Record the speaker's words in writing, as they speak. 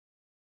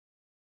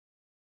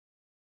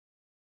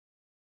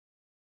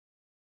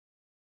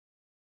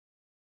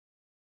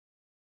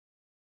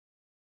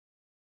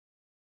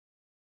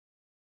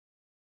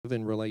love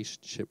and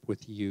relationship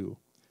with you.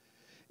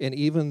 And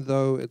even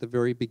though at the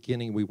very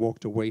beginning we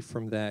walked away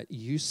from that,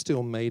 you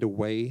still made a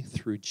way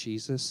through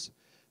Jesus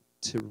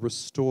to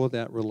restore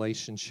that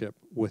relationship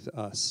with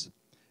us.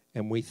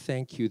 And we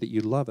thank you that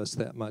you love us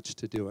that much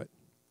to do it.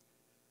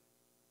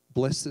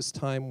 Bless this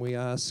time, we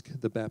ask,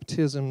 the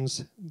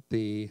baptisms,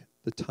 the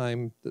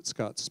time that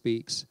Scott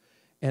speaks,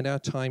 and our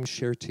time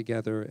shared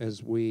together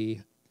as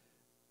we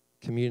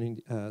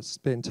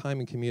spend time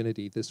in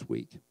community this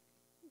week.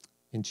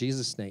 In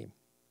Jesus' name,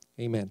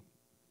 amen.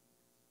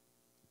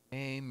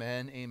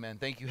 Amen, amen.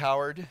 Thank you,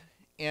 Howard.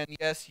 And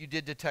yes, you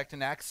did detect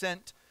an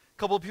accent. A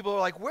couple of people are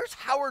like, where's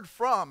Howard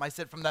from? I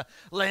said, from the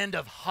land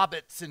of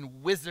hobbits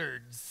and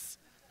wizards.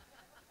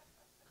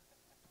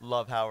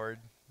 Love Howard.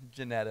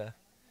 Janetta.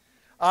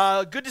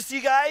 Good to see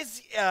you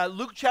guys.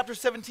 Luke chapter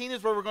 17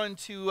 is where we're going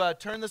to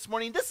turn this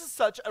morning. This is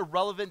such a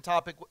relevant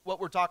topic, what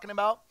we're talking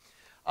about.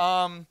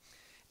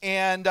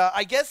 And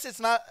I guess it's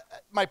not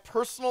my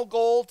personal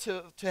goal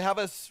to have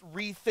us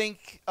rethink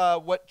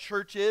what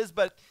church is,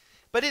 but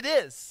it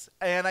is.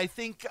 And I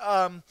think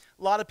a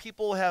lot of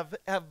people have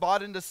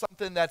bought into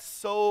something that's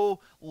so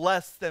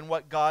less than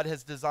what God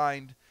has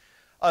designed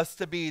us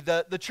to be.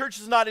 The church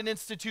is not an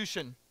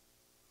institution.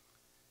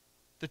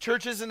 The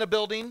church isn't a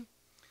building.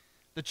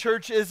 The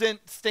church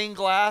isn't stained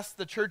glass.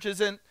 The church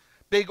isn't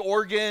big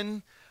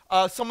organ.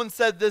 Someone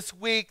said this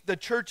week, the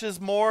church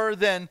is more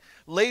than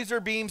laser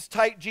beams,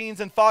 tight jeans,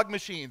 and fog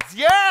machines.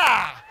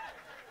 Yeah!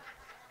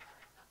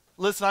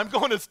 Listen, I'm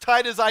going as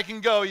tight as I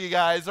can go, you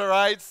guys, all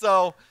right?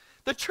 So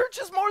the church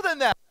is more than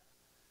that.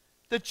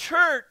 The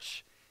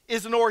church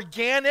is an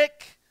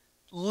organic,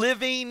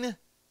 living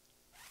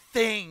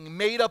thing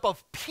made up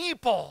of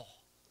people.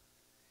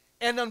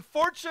 And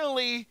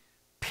unfortunately,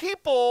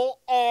 people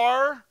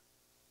are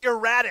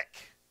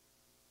erratic.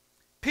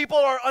 People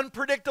are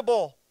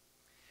unpredictable.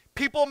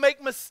 People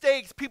make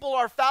mistakes. People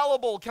are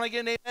fallible. Can I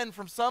get an amen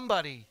from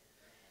somebody?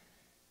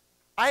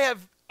 I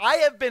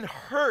have been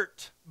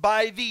hurt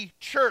by the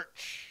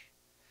church.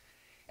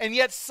 And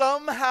yet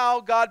somehow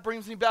God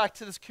brings me back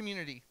to this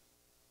community.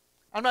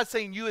 I'm not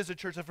saying you as a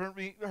church have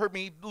heard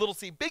me little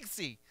c, big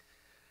C.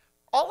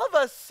 All of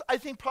us, I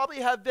think,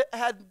 probably have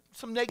had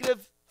some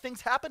negative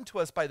things happen to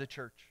us by the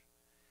church.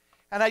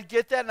 And I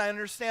get that and I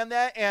understand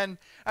that. And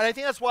I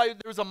think that's why there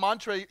was a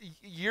mantra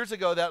years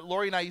ago that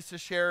Lori and I used to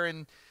share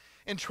in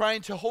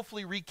trying to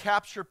hopefully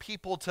recapture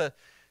people to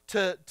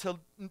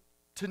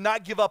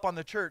not give up on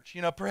the church.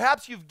 You know,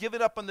 perhaps you've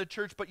given up on the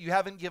church, but you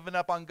haven't given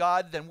up on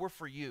God, then we're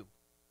for you.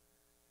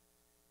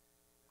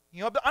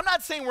 You know, but I'm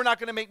not saying we're not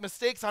going to make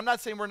mistakes. I'm not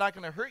saying we're not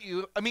going to hurt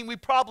you. I mean, we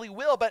probably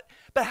will, but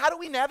how do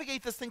we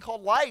navigate this thing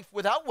called life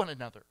without one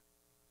another?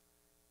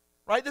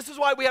 Right? This is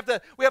why we have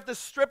to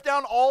strip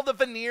down all the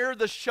veneer,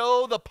 the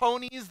show, the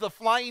ponies, the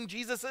flying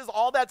Jesuses,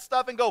 all that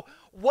stuff and go,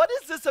 what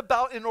is this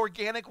about in an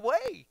organic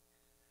way?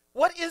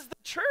 What is the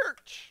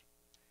church?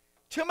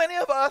 Too many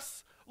of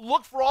us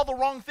look for all the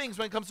wrong things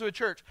when it comes to a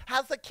church.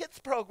 How's the kids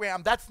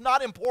program? That's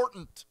not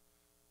important.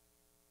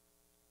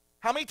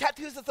 How many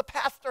tattoos does the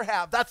pastor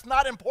have? That's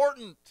not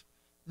important.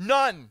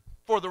 None,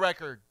 for the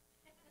record.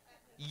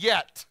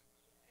 Yet.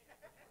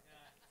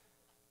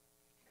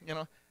 You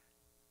know,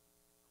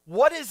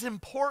 what is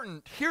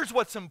important? Here's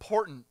what's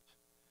important.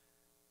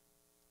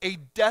 A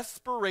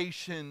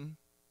desperation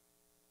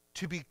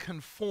to be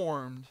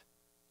conformed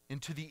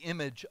into the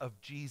image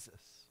of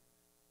Jesus.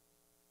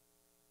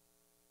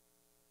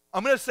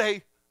 I'm going to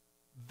say,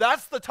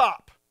 that's the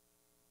top.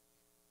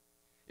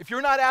 If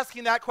you're not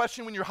asking that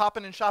question when you're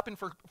hopping and shopping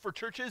for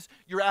churches,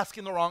 you're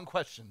asking the wrong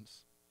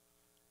questions.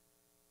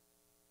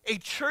 A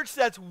church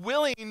that's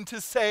willing to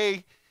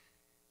say,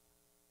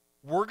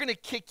 we're going to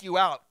kick you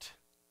out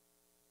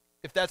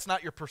if that's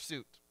not your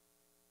pursuit.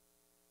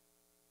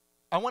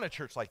 I want a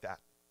church like that.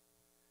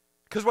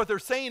 Because what they're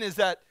saying is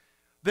that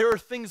there are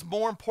things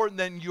more important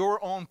than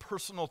your own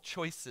personal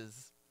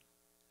choices.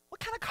 What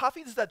kind of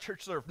coffee does that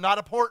church serve? Not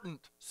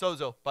important.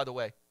 Sozo, by the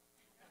way.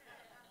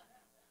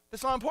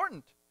 It's not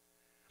important.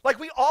 Like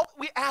we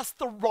ask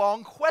the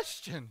wrong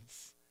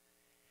questions.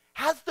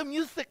 How's the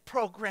music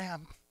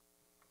program?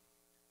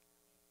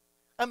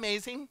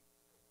 Amazing.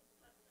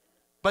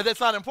 But that's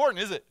not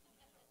important, is it?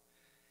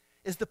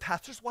 Is the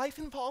pastor's wife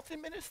involved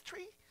in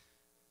ministry?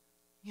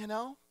 You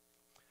know?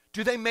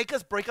 Do they make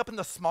us break up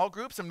into small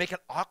groups and make it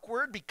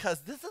awkward?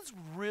 Because this is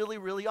really,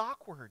 really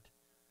awkward.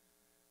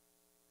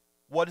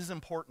 What is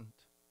important?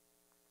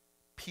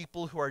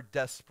 People who are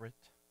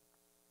desperate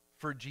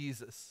for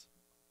Jesus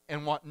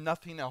and want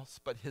nothing else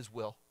but his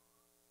will.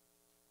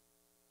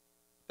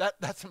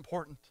 That's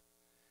important.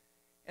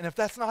 And if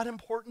that's not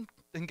important,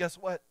 then guess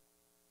what?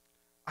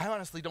 I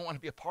honestly don't want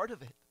to be a part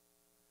of it.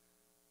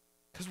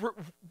 Because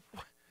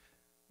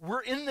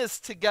we're in this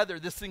together,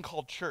 this thing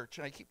called church.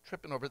 And I keep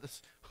tripping over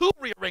this. Who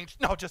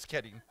rearranged? No, just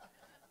kidding.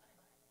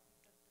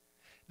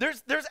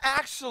 There's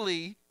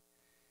actually,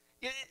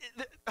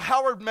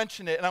 Howard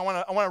mentioned it, and I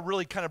want to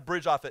really kind of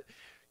bridge off it.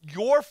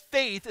 Your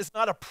faith is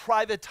not a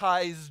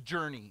privatized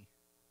journey.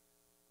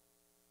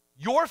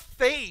 Your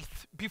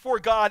faith before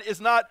God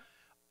is not,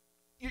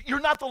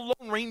 you're not the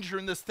Lone Ranger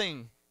in this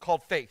thing.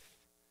 called faith.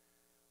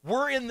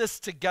 We're in this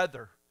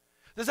together.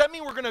 Does that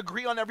mean we're going to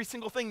agree on every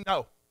single thing?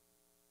 No.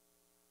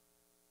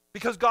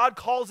 Because God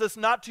calls us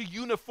not to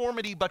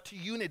uniformity, but to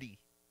unity.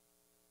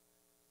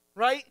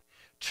 Right?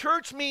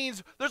 Church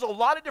means there's a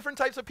lot of different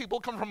types of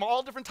people, come from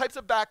all different types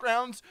of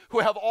backgrounds, who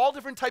have all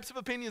different types of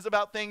opinions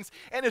about things,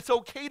 and it's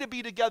okay to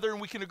be together, and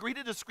we can agree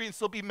to disagree and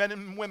still be men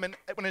and women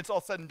when it's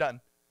all said and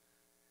done.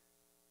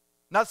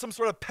 Not some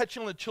sort of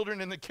petulant children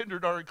in the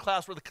kindergarten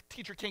class where the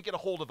teacher can't get a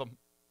hold of them.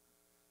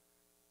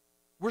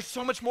 We're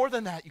so much more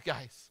than that, you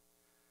guys.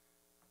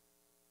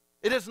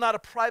 It is not a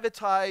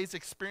privatized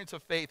experience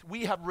of faith.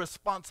 We have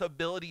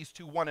responsibilities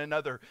to one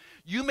another.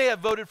 You may have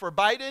voted for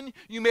Biden.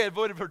 You may have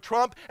voted for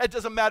Trump. It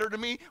doesn't matter to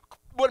me.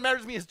 What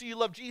matters to me is, do you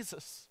love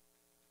Jesus?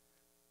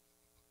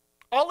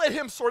 I'll let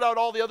him sort out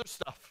all the other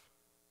stuff.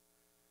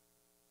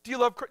 Do you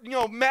love,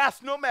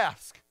 mask, no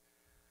mask?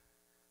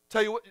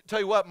 Tell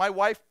you what, my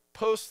wife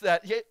posts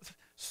that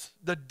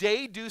the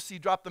day Ducey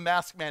dropped the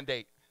mask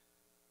mandate,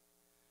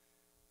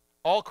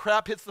 all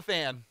crap hits the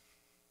fan.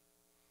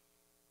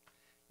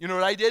 You know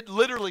what I did?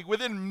 Literally,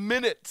 within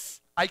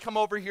minutes, I come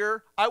over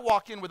here. I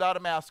walk in without a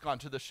mask on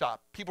to the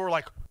shop. People were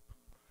like,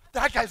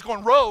 that guy's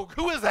going rogue.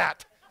 Who is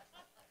that?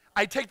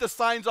 I take the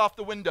signs off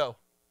the window.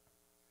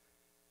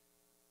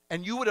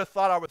 And you would have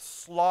thought I was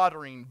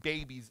slaughtering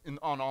babies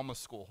on Alma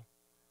School.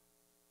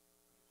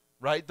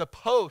 Right? The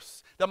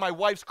posts that my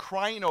wife's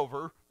crying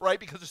over, right?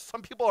 Because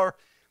some people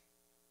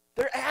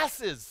they're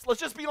asses. Let's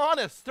just be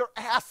honest. They're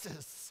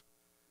asses.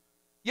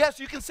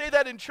 Yes, you can say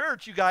that in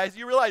church, you guys.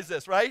 You realize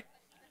this, right?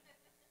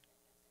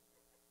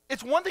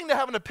 It's one thing to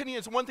have an opinion.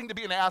 It's one thing to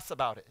be an ass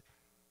about it.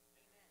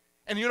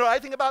 And you know what I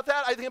think about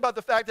that? I think about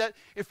the fact that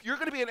if you're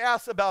going to be an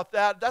ass about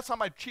that, that's not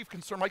my chief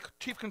concern. My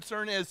chief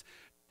concern is,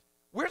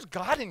 where's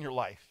God in your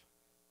life?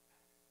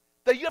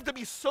 That you have to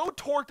be so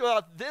torqued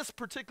about this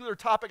particular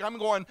topic. I'm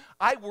going,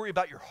 I worry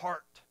about your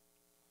heart.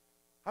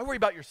 I worry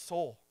about your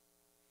soul.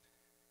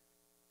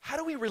 How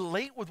do we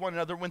relate with one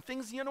another when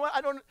things, you know what,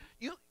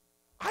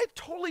 I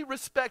totally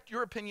respect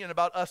your opinion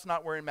about us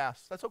not wearing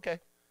masks. That's okay.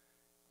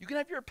 You can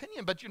have your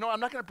opinion, but I'm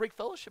not going to break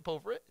fellowship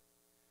over it.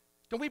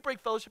 Don't we break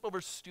fellowship over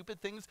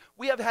stupid things?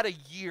 We have had a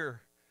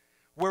year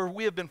where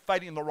we have been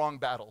fighting the wrong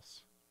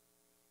battles.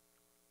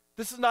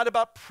 This is not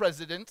about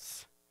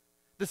presidents.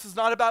 This is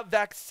not about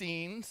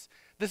vaccines.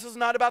 This is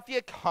not about the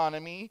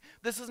economy.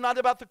 This is not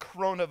about the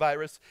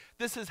coronavirus.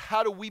 This is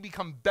how do we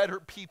become better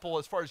people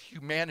as far as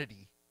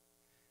humanity.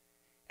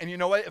 And you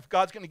know what? If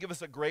God's going to give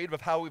us a grade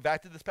of how we've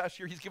acted this past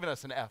year, he's given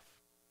us an F.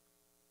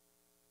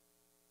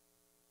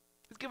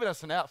 He's given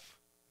us an F.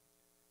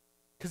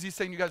 Because he's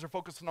saying you guys are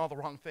focused on all the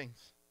wrong things.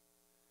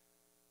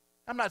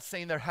 I'm not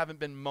saying there haven't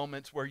been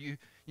moments where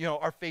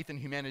our faith in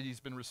humanity has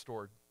been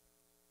restored.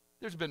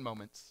 There's been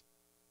moments.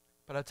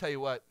 But I'll tell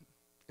you what,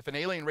 if an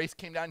alien race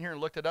came down here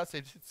and looked at us,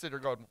 they'd sit there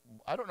going,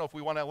 I don't know if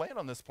we want to land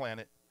on this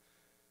planet.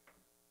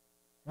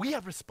 We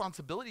have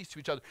responsibilities to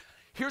each other.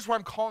 Here's where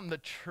I'm calling the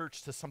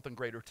church to something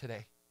greater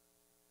today.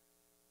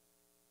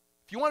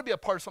 If you want to be a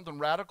part of something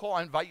radical,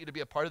 I invite you to be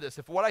a part of this.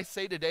 If what I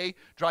say today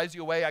drives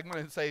you away, I'm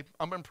going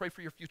to pray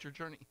for your future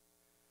journey.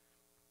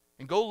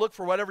 And go look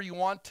for whatever you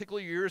want, tickle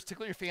your ears,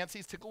 tickle your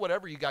fancies, tickle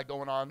whatever you got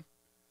going on.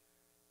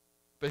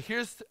 But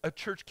here's a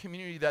church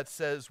community that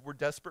says we're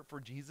desperate for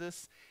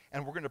Jesus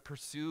and we're going to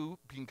pursue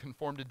being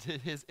conformed into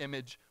his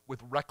image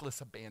with reckless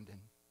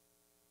abandon.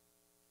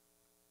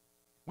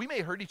 We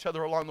may hurt each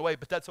other along the way,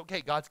 but that's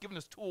okay. God's given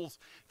us tools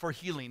for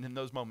healing in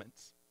those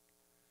moments.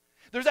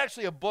 There's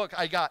actually a book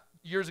I got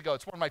years ago.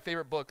 It's one of my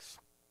favorite books.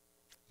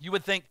 You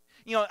would think,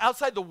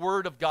 outside the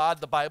Word of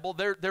God, the Bible,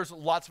 there's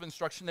lots of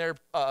instruction there.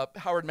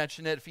 Howard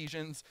mentioned it,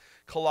 Ephesians,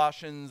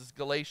 Colossians,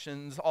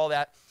 Galatians, all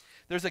that.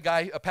 There's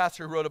a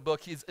pastor who wrote a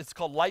book. It's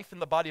called Life in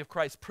the Body of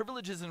Christ,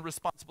 Privileges and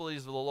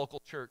Responsibilities of the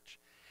Local Church.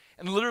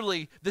 And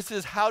literally, this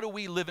is how do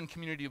we live in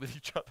community with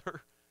each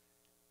other.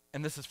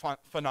 And this is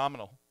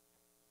phenomenal.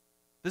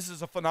 This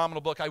is a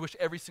phenomenal book. I wish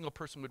every single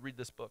person would read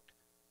this book.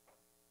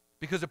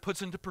 Because it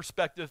puts into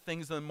perspective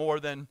things more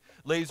than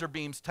laser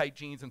beams, tight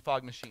jeans, and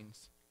fog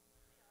machines.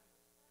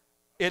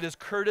 It is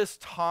Curtis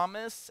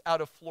Thomas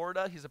out of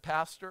Florida. He's a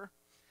pastor.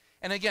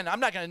 And again,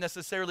 I'm not going to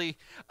necessarily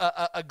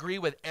agree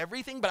with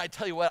everything, but I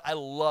tell you what, I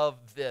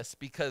love this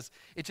because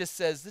it just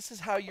says this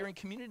is how you're in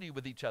community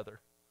with each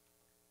other.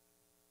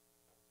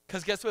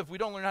 Because guess what? If we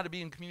don't learn how to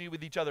be in community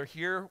with each other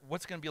here,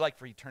 what's going to be like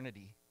for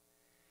eternity?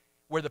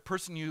 Where the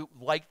person you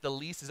like the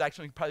least is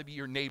actually probably be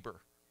your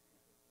neighbor.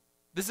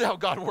 This is how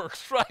God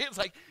works, right? It's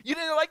like, you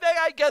didn't like that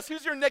guy? Guess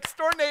who's your next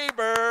door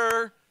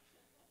neighbor?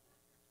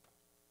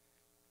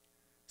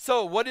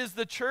 So what is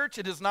the church?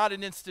 It is not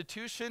an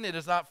institution. It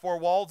is not four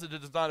walls. It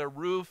is not a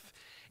roof.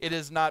 It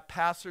is not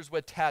pastors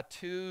with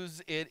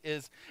tattoos.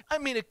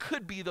 It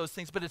could be those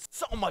things, but it's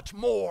so much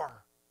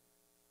more.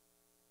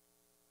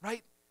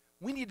 Right?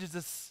 We need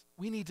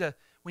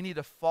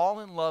to fall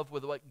in love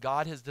with what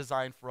God has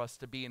designed for us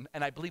to be.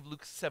 And I believe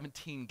Luke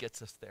 17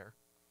 gets us there.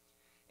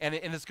 And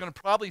it's going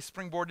to probably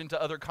springboard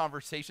into other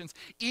conversations.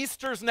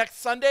 Easter's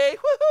next Sunday.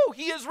 Woohoo!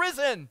 He is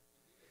risen.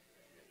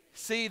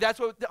 See, that's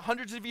what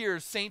hundreds of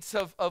years saints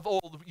of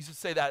old used to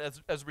say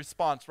that as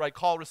response, right?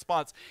 Call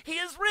response. He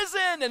is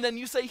risen. And then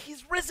you say,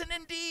 he's risen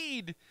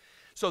indeed.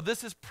 So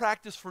this is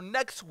practice for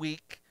next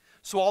week.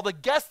 So all the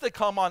guests that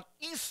come on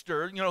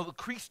Easter, you know, the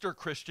Creaster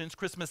Christians,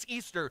 Christmas,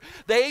 Easter,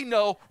 they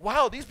know,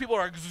 wow, these people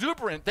are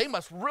exuberant. They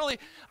must really,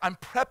 I'm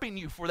prepping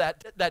you for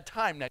that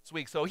time next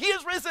week. So he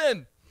is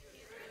risen.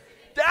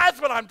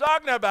 That's what I'm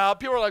talking about.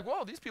 People are like,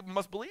 whoa, these people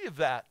must believe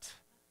that.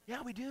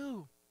 Yeah, we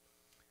do.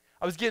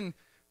 I was getting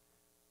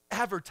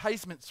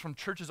advertisements from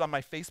churches on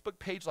my Facebook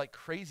page like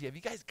crazy. Have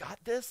you guys got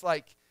this?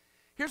 Like,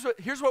 here's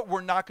what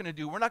we're not going to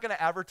do. We're not going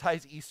to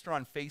advertise Easter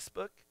on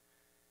Facebook,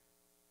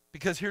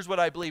 because here's what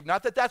I believe.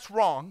 Not that that's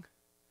wrong,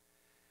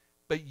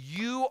 but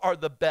you are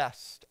the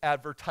best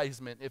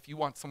advertisement if you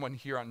want someone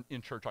here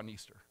in church on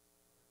Easter.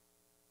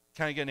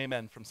 Can I get an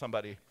amen from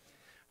somebody?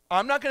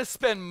 I'm not going to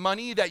spend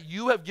money that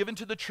you have given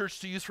to the church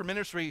to use for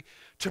ministry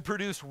to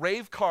produce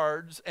rave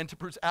cards and to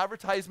produce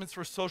advertisements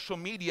for social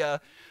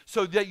media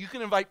so that you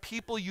can invite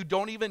people you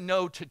don't even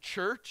know to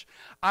church.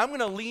 I'm going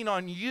to lean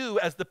on you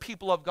as the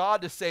people of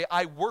God to say,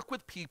 I work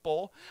with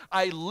people,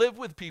 I live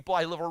with people,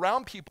 I live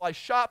around people, I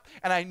shop,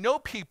 and I know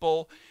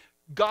people.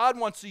 God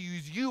wants to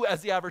use you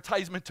as the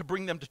advertisement to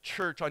bring them to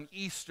church on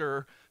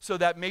Easter so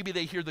that maybe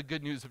they hear the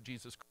good news of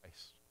Jesus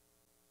Christ.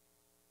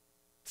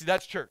 See,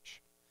 that's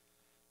church.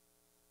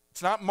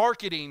 It's not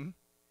marketing,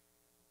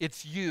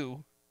 it's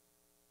you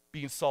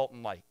being salt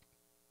and light.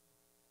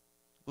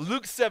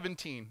 Luke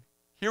 17,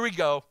 here we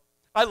go.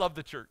 I love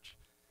the church.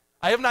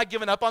 I have not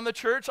given up on the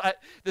church.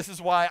 This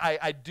is why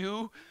I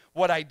do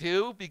what I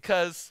do,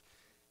 because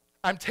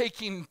I'm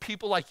taking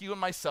people like you and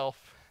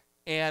myself,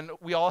 and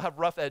we all have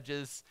rough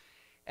edges,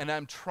 and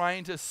I'm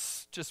trying to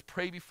just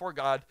pray before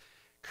God,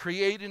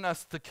 create in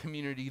us the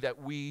community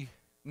that we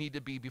need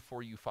to be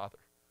before you, Father.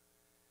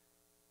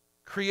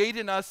 Create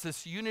in us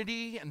this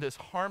unity and this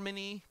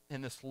harmony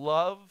and this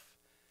love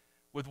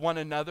with one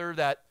another,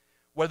 that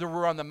whether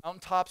we're on the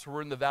mountaintops or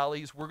we're in the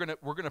valleys, we're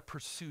gonna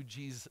pursue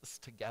Jesus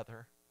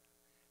together.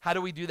 How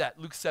do we do that?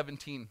 Luke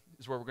 17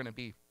 is where we're going to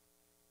be.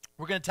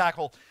 We're going to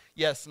tackle,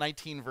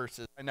 19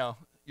 verses. I know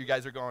you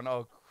guys are going,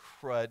 oh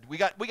crud. We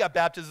got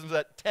baptisms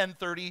at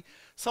 10:30.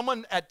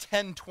 Someone at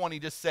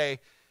 10:20 just say,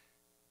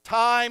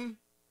 time.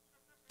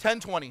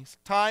 10:20,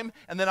 time,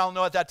 and then I'll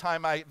know at that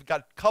time I've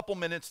got a couple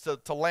minutes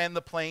to land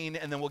the plane,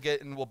 and then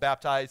we'll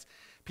baptize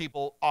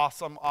people.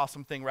 Awesome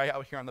thing right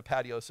out here on the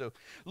patio. So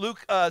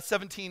Luke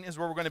 17 is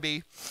where we're going to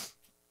be.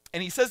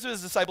 And he says to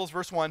his disciples,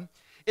 verse 1,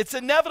 it's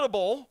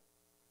inevitable,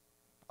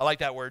 I like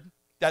that word,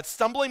 that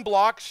stumbling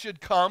blocks should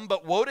come,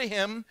 but woe to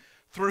him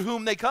through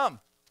whom they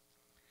come.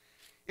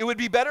 It would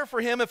be better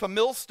for him if a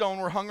millstone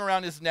were hung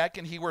around his neck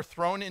and he were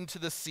thrown into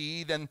the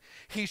sea than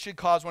he should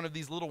cause one of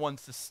these little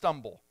ones to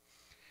stumble.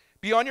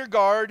 Be on your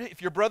guard. If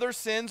your brother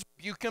sins,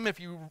 rebuke him. If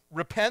he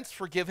repents,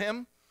 forgive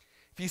him.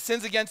 If he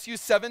sins against you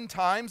 7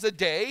 times a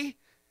day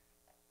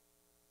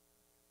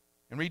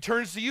and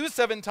returns to you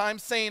 7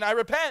 times saying, I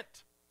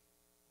repent,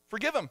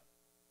 forgive him.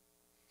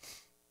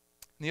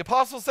 And the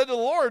apostle said to the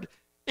Lord,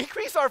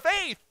 increase our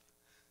faith.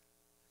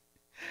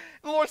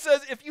 And the Lord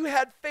says, if you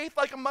had faith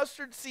like a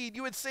mustard seed,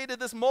 you would say to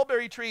this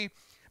mulberry tree,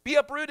 be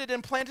uprooted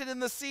and planted in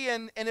the sea,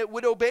 and it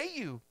would obey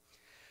you.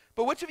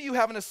 But which of you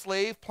having a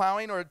slave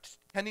plowing or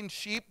tending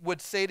sheep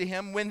would say to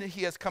him when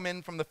he has come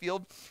in from the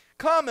field,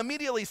 come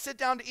immediately, sit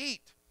down to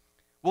eat?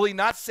 Will he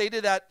not say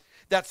to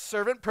that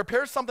servant,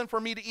 prepare something for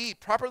me to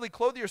eat, properly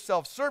clothe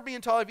yourself, serve me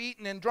until I've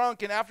eaten and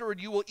drunk, and afterward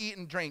you will eat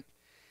and drink?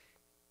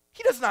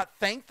 He does not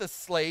thank the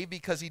slave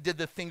because he did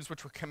the things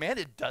which were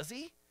commanded, does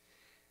he?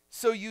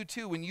 So you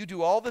too, when you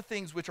do all the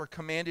things which are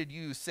commanded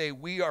you, say,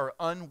 we are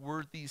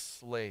unworthy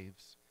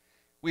slaves.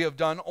 We have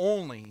done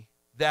only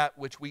that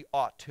which we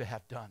ought to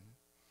have done.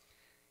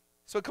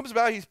 So it comes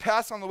about, he's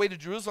passed on the way to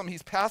Jerusalem.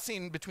 He's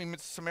passing between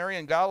Samaria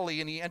and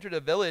Galilee, and he entered a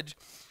village.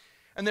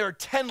 And there are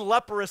 10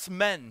 leprous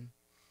men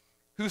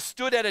who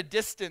stood at a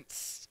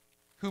distance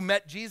who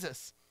met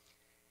Jesus.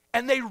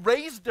 And they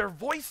raised their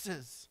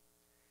voices,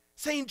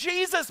 saying,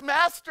 Jesus,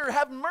 Master,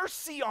 have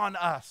mercy on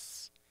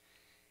us.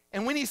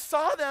 And when he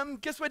saw them,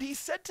 guess what he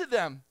said to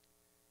them?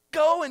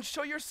 Go and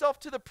show yourself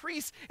to the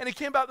priest. And it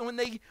came about that when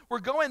they were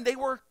going, they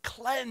were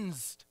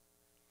cleansed.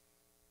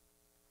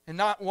 And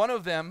not one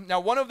of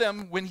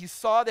them, when he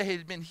saw that he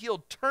had been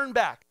healed, turned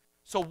back.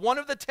 So one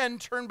of the 10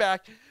 turned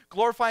back,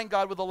 glorifying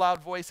God with a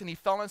loud voice, and he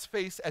fell on his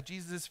face at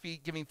Jesus'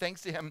 feet, giving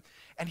thanks to him.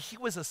 And he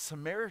was a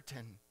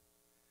Samaritan.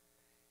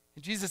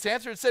 And Jesus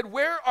answered and said,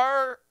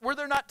 were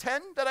there not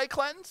 10 that I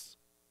cleansed?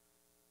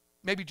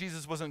 Maybe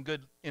Jesus wasn't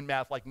good in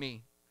math like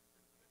me.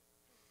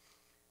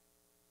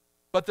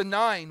 But the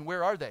 9,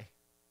 where are they?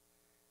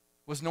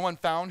 Was no one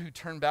found who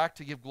turned back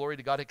to give glory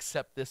to God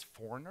except this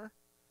foreigner?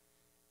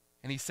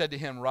 And he said to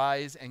him,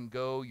 rise and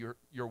go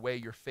your way,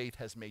 your faith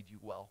has made you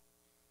well.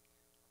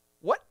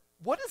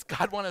 What does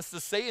God want us to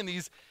say in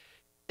these?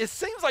 It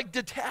seems like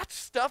detached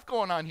stuff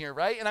going on here,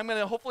 right? And I'm going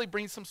to hopefully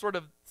bring some sort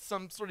of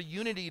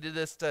unity to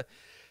this to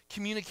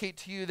communicate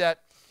to you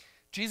that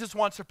Jesus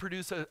wants to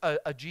produce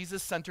a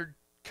Jesus-centered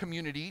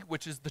community,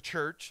 which is the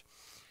church.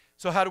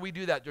 So how do we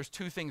do that? There's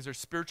two things. There's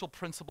spiritual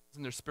principles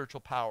and there's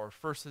spiritual power.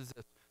 First is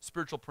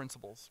spiritual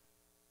principles.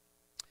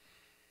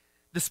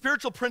 The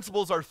spiritual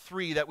principles are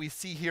three that we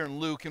see here in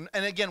Luke. And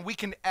again, we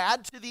can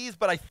add to these,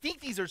 but I think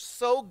these are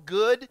so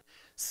good,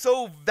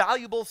 so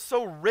valuable,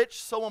 so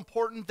rich, so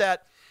important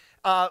that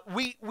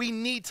we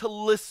need to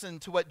listen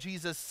to what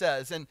Jesus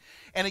says. And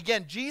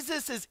again,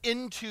 Jesus is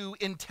into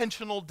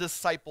intentional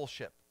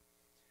discipleship.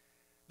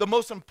 The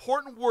most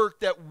important work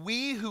that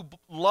we who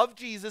love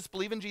Jesus,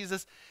 believe in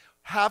Jesus,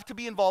 have to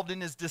be involved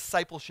in is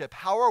discipleship.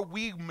 How are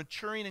we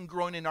maturing and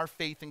growing in our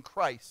faith in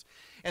Christ?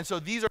 And so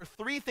these are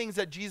three things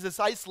that Jesus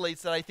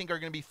isolates that I think are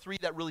going to be three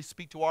that really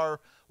speak to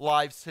our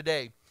lives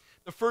today.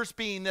 The first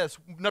being this,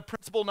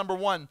 principle number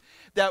one,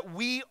 that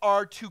we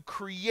are to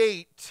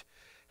create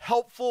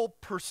helpful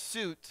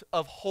pursuit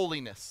of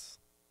holiness.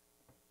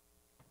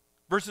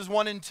 Verses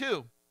 1 and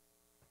 2.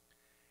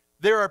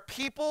 There are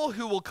people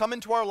who will come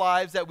into our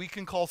lives that we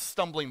can call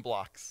stumbling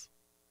blocks.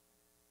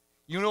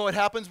 You know what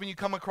happens when you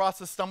come across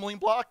a stumbling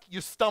block?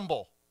 You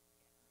stumble.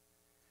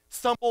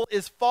 Stumble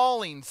is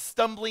falling.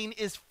 Stumbling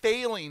is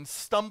failing.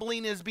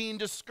 Stumbling is being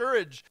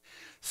discouraged.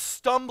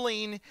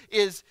 Stumbling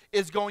is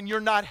going,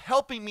 you're not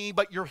helping me,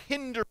 but you're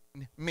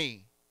hindering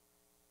me.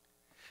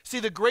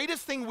 See, the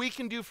greatest thing we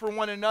can do for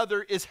one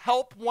another is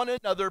help one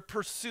another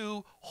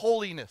pursue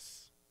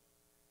holiness.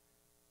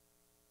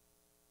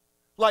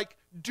 Like,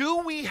 do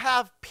we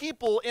have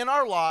people in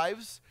our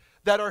lives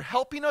that are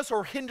helping us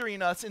or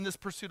hindering us in this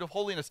pursuit of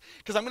holiness?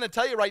 Because I'm going to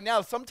tell you right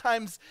now,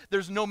 sometimes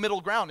there's no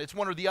middle ground. It's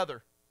one or the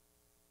other.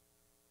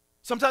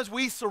 Sometimes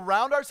we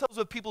surround ourselves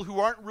with people who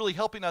aren't really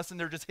helping us and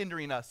they're just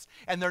hindering us.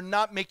 And they're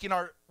not making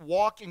our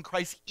walk in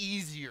Christ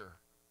easier.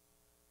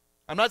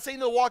 I'm not saying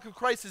the walk of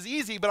Christ is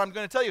easy, but I'm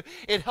going to tell you,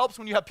 it helps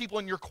when you have people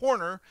in your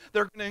corner that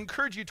are going to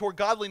encourage you toward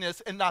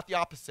godliness and not the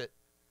opposite.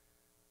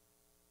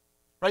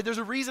 Right? There's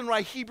a reason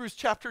why Hebrews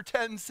chapter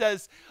 10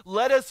 says,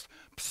 let us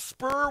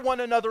spur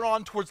one another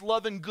on towards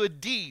love and good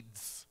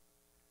deeds.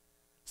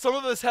 Some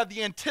of us have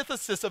the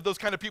antithesis of those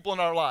kind of people in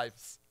our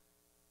lives.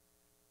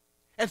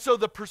 And so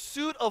the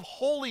pursuit of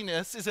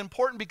holiness is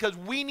important because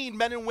we need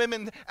men and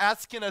women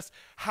asking us,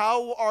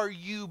 how are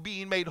you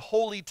being made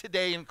holy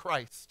today in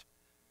Christ?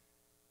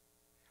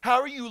 How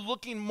are you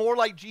looking more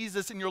like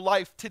Jesus in your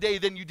life today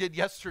than you did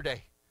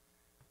yesterday?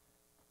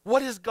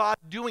 What is God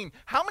doing?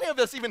 How many of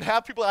us even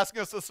have people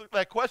asking us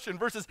that question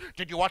versus,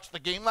 did you watch the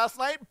game last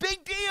night?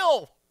 Big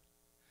deal.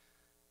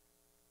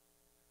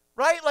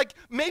 Right? Like,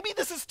 maybe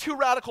this is too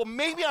radical.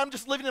 Maybe I'm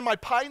just living in my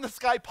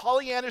pie-in-the-sky,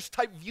 Pollyannish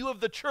type view of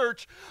the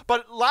church.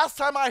 But last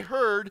time I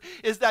heard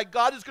is that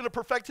God is going to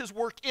perfect his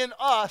work in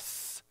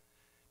us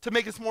to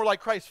make us more like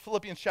Christ,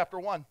 Philippians chapter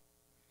 1.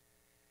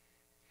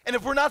 And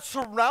if we're not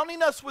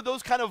surrounding us with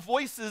those kind of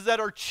voices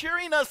that are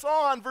cheering us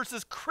on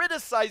versus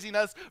criticizing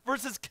us,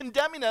 versus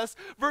condemning us,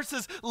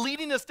 versus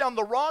leading us down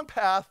the wrong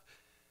path,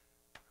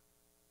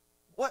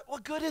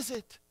 what good is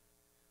it?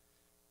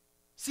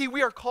 See,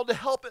 we are called to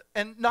help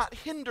and not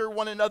hinder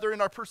one another in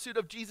our pursuit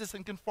of Jesus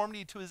and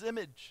conformity to his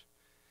image.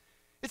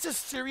 It's a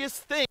serious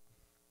thing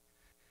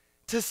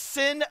to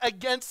sin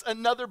against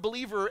another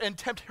believer and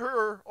tempt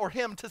her or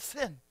him to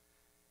sin.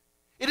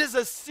 It is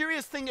a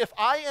serious thing if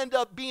I end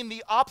up being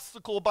the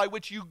obstacle by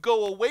which you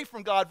go away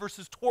from God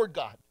versus toward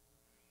God.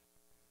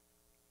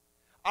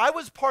 I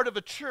was part of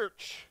a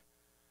church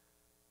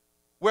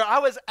where I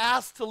was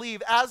asked to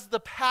leave as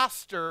the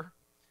pastor,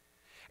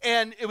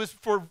 and it was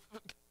for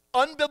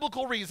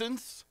unbiblical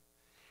reasons,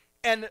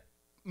 and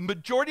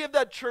majority of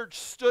that church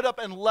stood up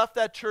and left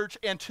that church,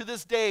 and to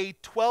this day,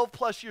 12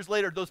 plus years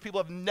later, those people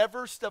have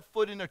never stepped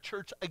foot in a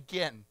church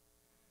again.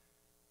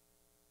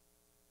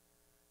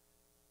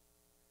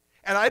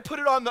 And I put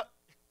it on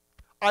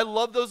I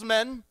love those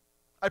men.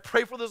 I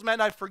pray for those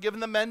men. I've forgiven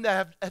the men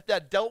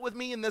that dealt with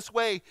me in this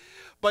way.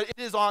 But it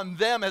is on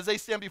them as they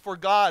stand before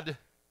God.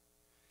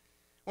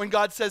 When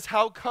God says,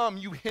 how come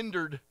you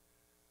hindered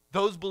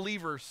those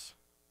believers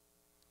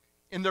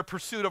in their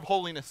pursuit of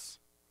holiness?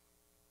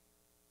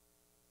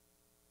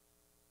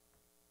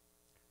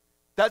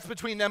 That's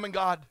between them and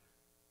God.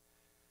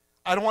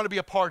 I don't want to be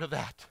a part of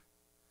that.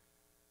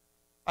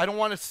 I don't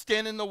want to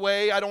stand in the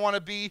way. I don't want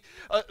to be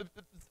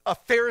a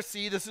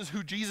Pharisee. This is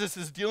who Jesus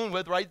is dealing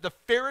with, right? The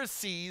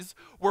Pharisees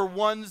were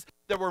ones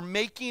that were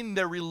making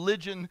their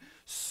religion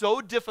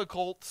so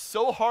difficult,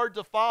 so hard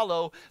to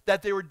follow,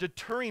 that they were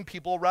deterring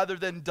people rather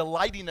than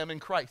delighting them in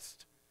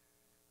Christ.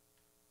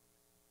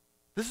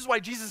 This is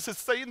why Jesus is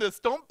saying this.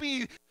 Don't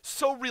be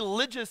so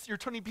religious you're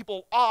turning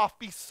people off.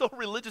 Be so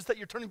religious that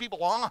you're turning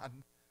people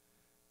on.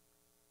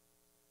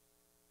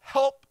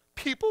 Help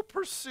people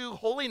pursue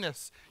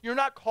holiness. You're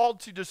not called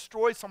to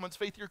destroy someone's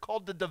faith. You're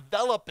called to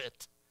develop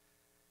it.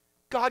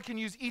 God can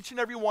use each and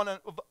every one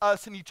of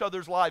us in each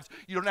other's lives.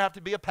 You don't have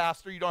to be a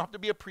pastor. You don't have to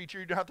be a preacher.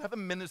 You don't have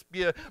to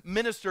be a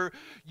minister.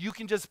 You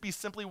can just be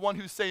simply one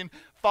who's saying,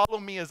 follow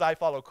me as I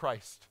follow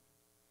Christ.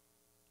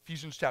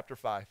 Ephesians chapter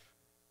 5.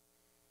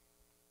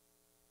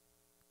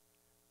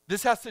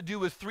 This has to do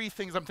with three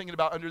things I'm thinking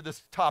about under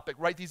this topic.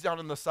 Write these down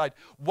on the side.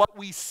 What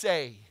we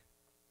say.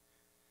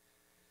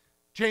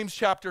 James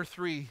chapter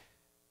 3.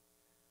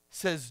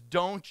 says,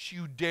 don't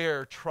you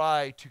dare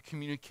try to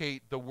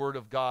communicate the word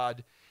of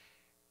God.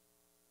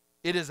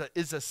 It is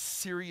a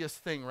serious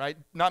thing, right?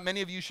 Not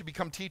many of you should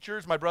become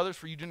teachers, my brothers,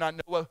 for you do not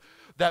know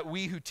that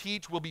we who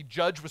teach will be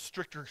judged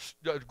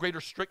with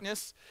greater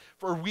strictness.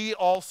 For we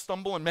all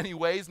stumble in many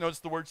ways. Notice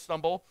the word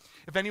stumble.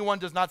 If anyone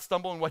does not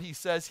stumble in what he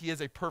says, he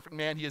is a perfect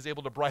man. He is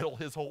able to bridle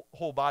his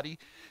whole body.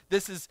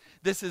 This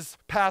is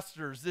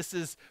pastors. This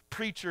is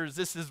preachers.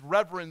 This is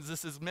reverends.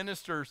 This is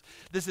ministers.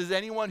 This is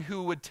anyone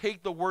who would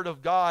take the word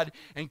of God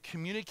and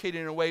communicate it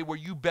in a way where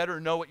you better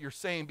know what you're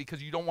saying,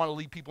 because you don't want to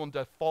lead people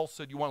into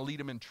falsehood. You want to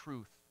lead them in truth.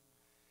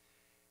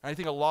 And I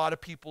think a lot of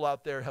people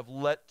out there have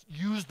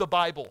used the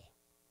Bible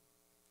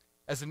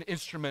as an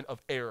instrument of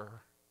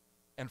error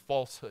and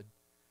falsehood.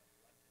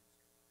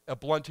 A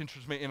blunt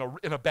instrument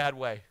in a bad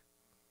way.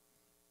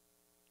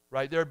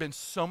 Right? There have been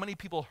so many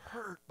people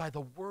hurt by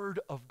the word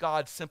of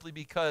God simply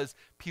because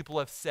people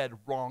have said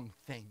wrong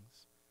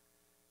things.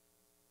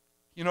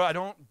 You know what I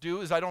don't do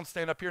is I don't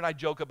stand up here and I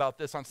joke about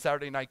this on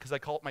Saturday night, because I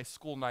call it my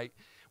school night.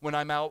 When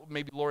I'm out,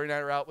 maybe Lori and I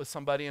are out with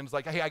somebody and it's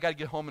like, hey, I got to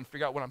get home and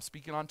figure out what I'm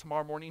speaking on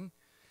tomorrow morning.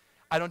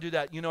 I don't do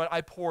that. You know what?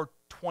 I pour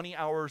 20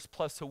 hours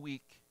plus a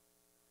week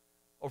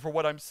over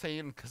what I'm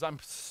saying, because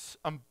I'm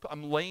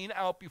laying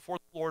out before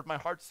the Lord my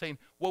heart, saying,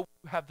 what will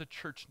you have the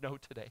church know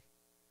today?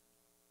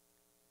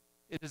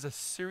 It is a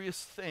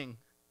serious thing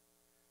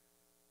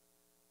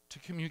to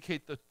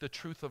communicate the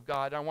truth of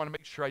God. I want to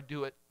make sure I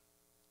do it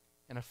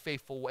in a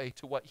faithful way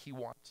to what he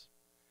wants.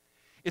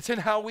 It's in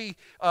how we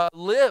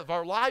live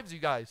our lives, you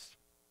guys.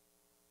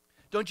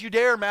 Don't you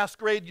dare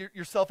masquerade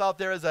yourself out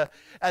there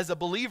as a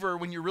believer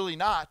when you're really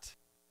not.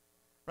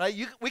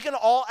 Right? We can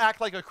all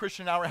act like a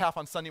Christian an hour and a half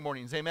on Sunday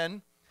mornings.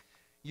 Amen?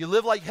 You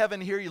live like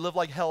heaven here, you live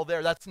like hell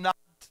there. That's not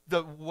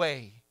the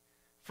way.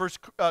 1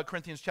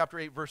 Corinthians chapter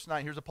 8, verse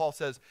 9. Here's what Paul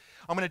says.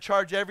 I'm going to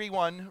charge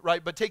everyone,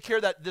 right? But take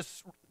care that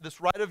this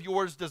right of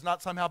yours does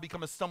not somehow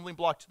become a stumbling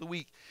block to the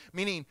weak.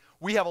 Meaning,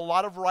 we have a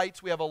lot of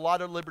rights, we have a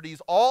lot of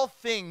liberties. All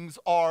things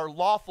are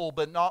lawful,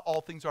 but not all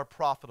things are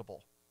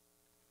profitable.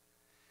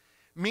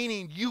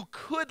 Meaning, you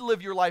could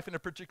live your life in a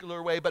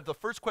particular way, but the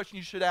first question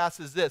you should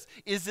ask is this: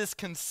 is this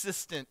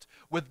consistent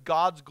with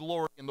God's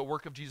glory and the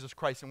work of Jesus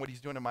Christ and what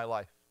he's doing in my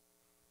life?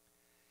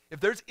 If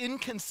there's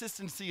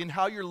inconsistency in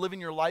how you're living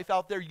your life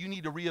out there, you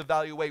need to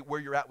reevaluate where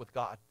you're at with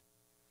God.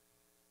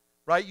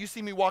 Right? You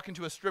see me walk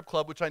into a strip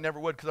club, which I never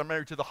would because I'm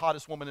married to the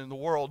hottest woman in the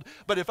world.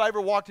 But if I ever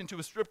walked into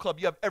a strip club,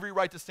 you have every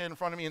right to stand in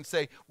front of me and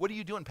say, what are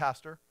you doing,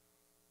 Pastor?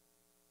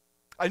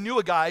 I knew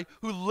a guy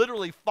who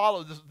literally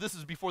followed this. This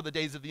is before the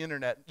days of the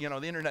internet. You know,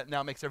 the internet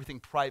now makes everything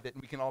private,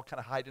 and we can all kind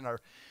of hide in our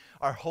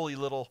holy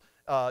little,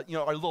 our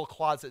little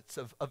closets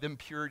of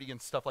impurity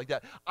and stuff like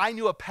that. I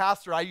knew a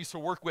pastor I used to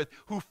work with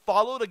who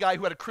followed a guy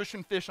who had a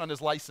Christian fish on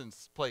his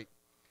license plate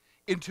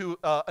into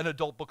an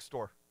adult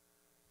bookstore.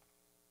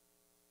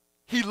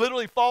 He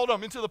literally followed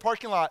him into the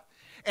parking lot,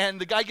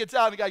 and the guy gets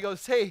out, and the guy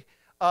goes, hey,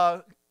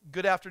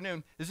 good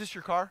afternoon. Is this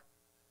your car?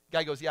 The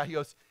guy goes, yeah. He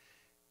goes,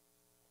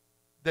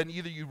 then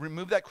either you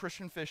remove that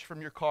Christian fish from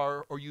your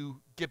car or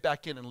you get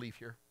back in and leave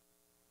here.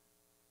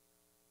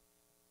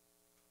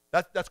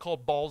 That's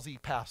called ballsy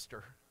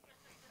pastor.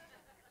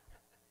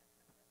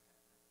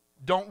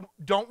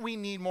 Don't we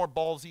need more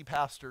ballsy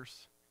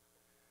pastors?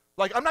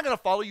 Like, I'm not going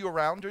to follow you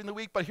around during the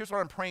week, but here's what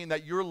I'm praying: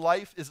 that your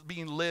life is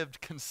being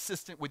lived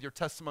consistent with your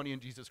testimony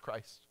in Jesus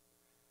Christ.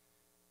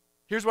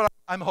 Here's what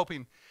I'm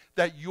hoping: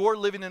 that you're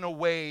living in a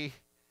way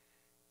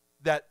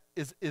that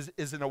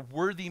is in a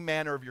worthy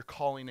manner of your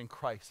calling in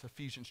Christ.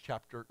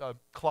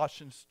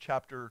 Colossians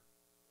chapter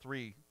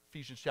 3,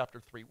 Ephesians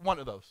chapter 3, one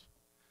of those.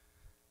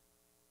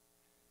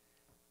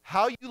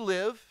 How you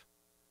live,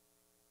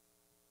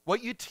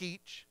 what you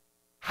teach,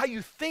 how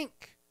you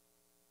think.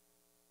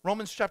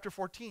 Romans chapter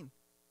 14.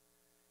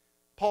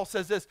 Paul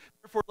says this: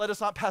 therefore let us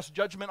not pass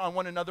judgment on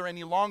one another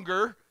any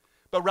longer,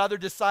 but rather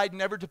decide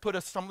never to put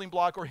a stumbling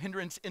block or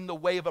hindrance in the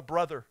way of a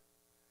brother.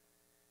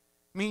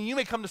 I mean, you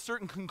may come to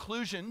certain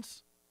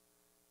conclusions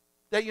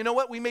that, you know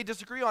what, we may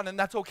disagree on, and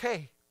that's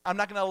okay. I'm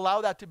not going to allow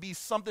that to be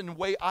something the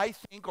way I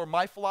think or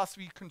my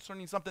philosophy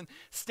concerning something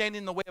stand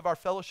in the way of our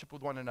fellowship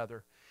with one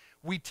another.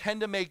 We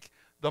tend to make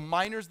the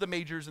minors the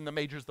majors and the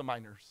majors the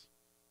minors.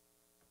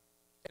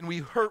 And we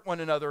hurt one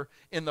another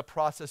in the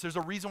process. There's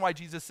a reason why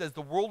Jesus says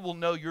the world will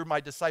know you're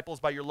my disciples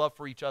by your love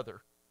for each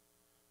other.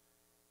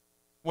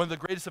 One of the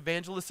greatest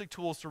evangelistic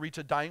tools to reach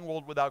a dying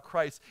world without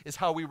Christ is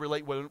how we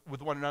relate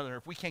with one another.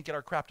 If we can't get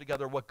our crap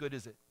together, what good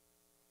is it?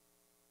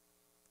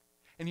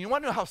 And you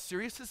want to know how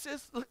serious this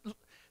is?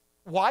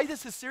 Why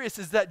this is serious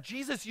is that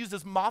Jesus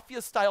uses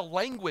mafia-style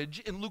language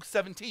in Luke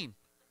 17.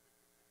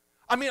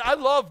 I mean, I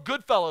love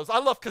Goodfellas. I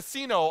love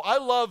Casino. I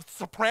love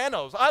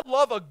Sopranos. I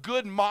love a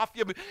good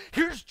mafia. But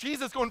here's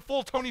Jesus going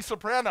full Tony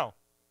Soprano.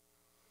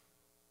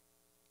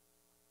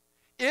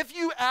 If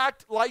you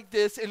act like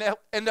this and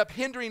end up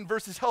hindering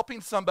versus helping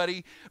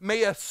somebody,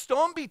 may a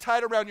stone be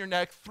tied around your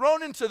neck,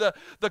 thrown into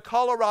the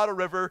Colorado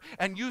River,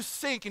 and you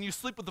sink and you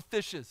sleep with the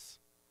fishes.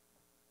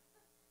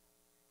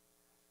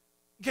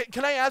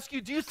 Can I ask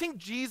you, do you think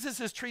Jesus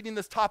is treating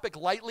this topic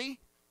lightly?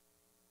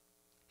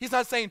 He's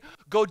not saying,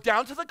 go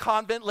down to the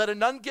convent, let a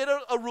nun get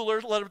a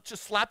ruler, let her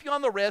just slap you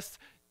on the wrist,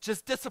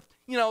 just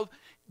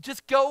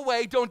go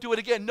away, don't do it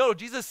again. No,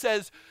 Jesus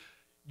says,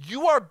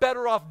 you are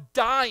better off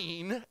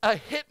dying a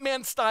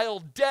hitman-style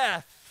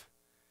death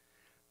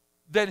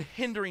than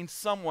hindering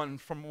someone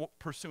from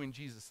pursuing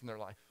Jesus in their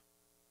life.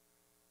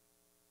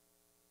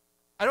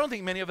 I don't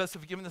think many of us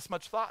have given this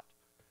much thought.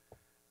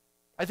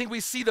 I think we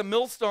see the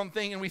millstone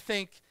thing and we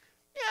think,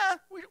 yeah,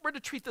 we're to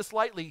treat this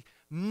lightly.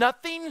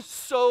 Nothing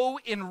so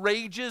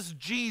enrages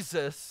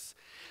Jesus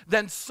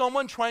than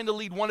someone trying to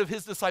lead one of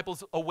his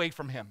disciples away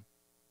from him.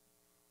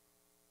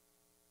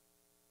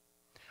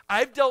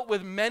 I've dealt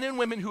with men and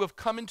women who have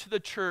come into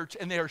the church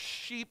and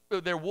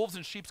they're wolves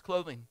in sheep's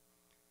clothing.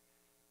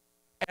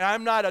 And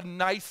I'm not a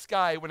nice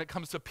guy when it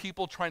comes to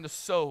people trying to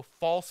sow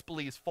false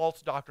beliefs,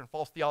 false doctrine,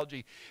 false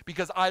theology,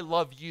 because I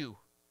love you.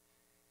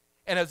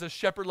 And as a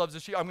shepherd loves a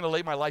sheep, I'm going to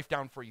lay my life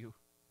down for you.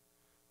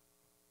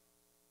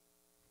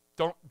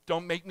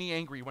 Don't make me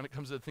angry when it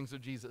comes to the things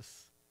of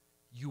Jesus.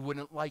 You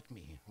wouldn't like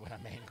me when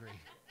I'm angry.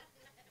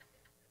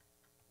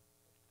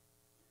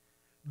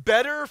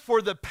 Better for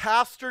the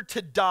pastor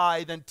to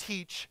die than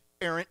teach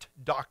errant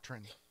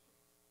doctrine.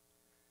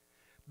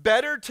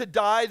 Better to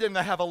die than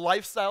to have a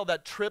lifestyle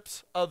that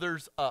trips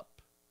others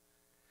up.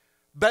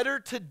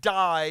 Better to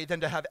die than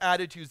to have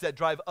attitudes that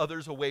drive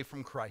others away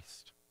from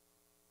Christ.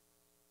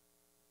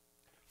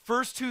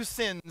 First two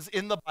sins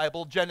in the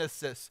Bible,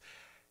 Genesis,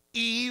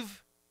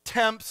 Eve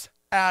tempts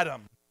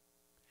Adam.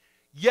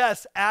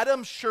 Yes,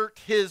 Adam shirked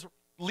his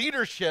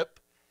leadership,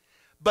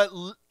 but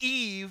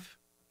Eve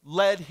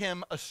led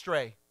him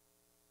astray.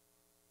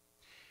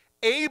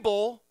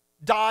 Abel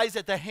dies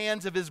at the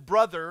hands of his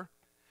brother.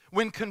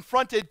 When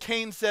confronted,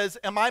 Cain says,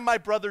 am I my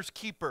brother's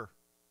keeper?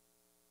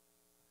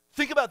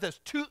 Think about this.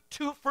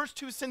 First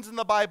two sins in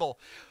the Bible.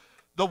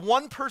 The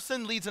one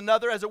person leads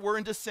another, as it were,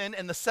 into sin,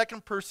 and the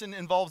second person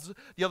involves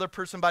the other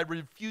person by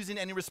refusing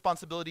any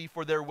responsibility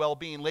for their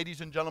well-being. Ladies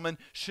and gentlemen,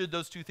 should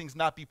those two things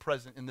not be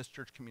present in this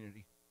church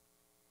community?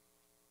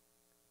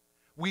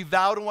 We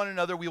vow to one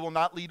another we will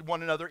not lead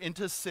one another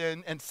into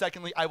sin, and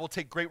secondly, I will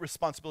take great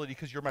responsibility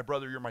because you're my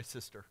brother, you're my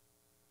sister.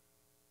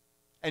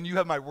 And you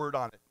have my word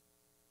on it.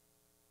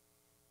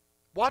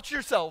 Watch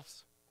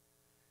yourselves.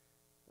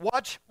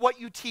 Watch what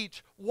you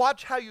teach.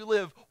 Watch how you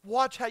live.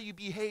 Watch how you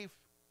behave.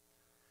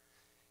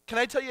 Can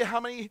I tell you how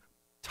many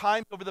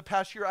times over the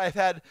past year I've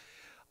had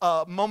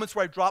moments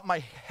where I dropped my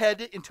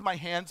head into my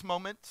hands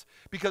moments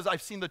because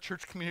I've seen the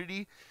church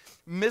community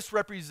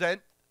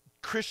misrepresent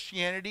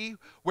Christianity,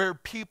 where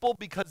people,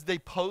 because they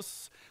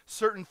post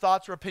certain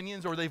thoughts or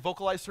opinions, or they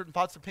vocalize certain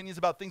thoughts and opinions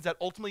about things that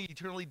ultimately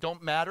eternally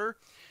don't matter,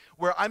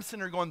 where I'm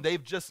sitting there going,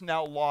 they've just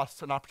now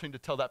lost an opportunity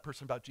to tell that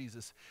person about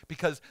Jesus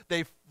because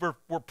they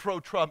were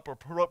pro-Trump or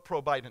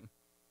pro-Biden.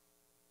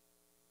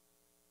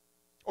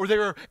 Or they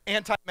were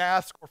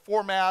anti-mask or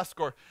for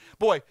mask, or,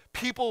 boy,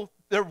 people,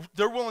 they're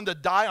willing to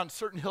die on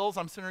certain hills.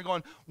 I'm sitting there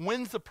going,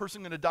 when's the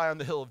person going to die on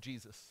the hill of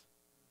Jesus?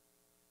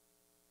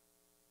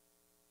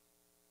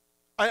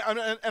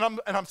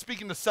 I'm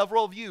speaking to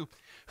several of you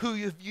who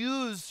have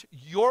used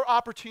your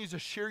opportunities to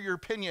share your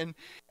opinion,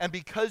 and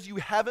because you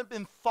haven't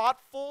been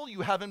thoughtful,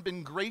 you haven't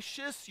been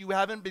gracious, you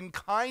haven't been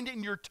kind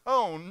in your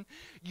tone,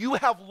 you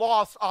have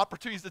lost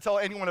opportunities to tell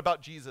anyone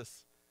about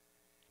Jesus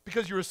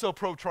because you were so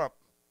pro-Trump.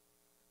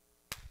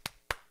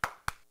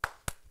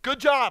 Good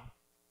job.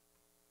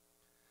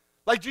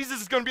 Like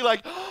Jesus is going to be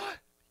like, oh,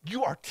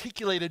 you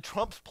articulated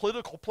Trump's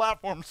political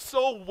platform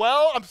so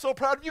well. I'm so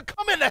proud of you.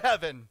 Come into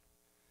heaven.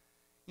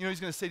 You know, he's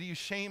going to say to you,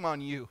 shame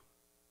on you.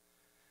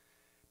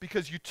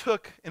 Because you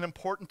took an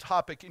important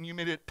topic and you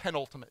made it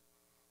penultimate.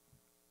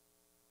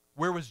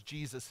 Where was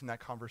Jesus in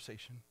that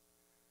conversation?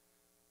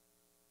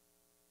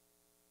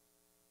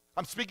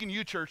 I'm speaking to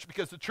you, church,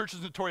 because the church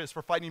is notorious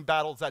for fighting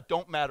battles that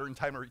don't matter in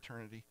time or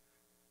eternity.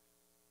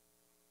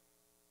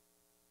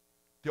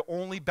 The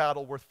only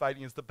battle worth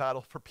fighting is the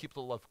battle for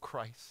people to love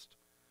Christ.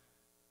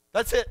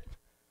 That's it.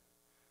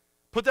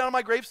 Put that on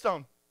my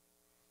gravestone.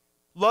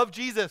 Love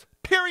Jesus,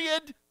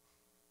 period.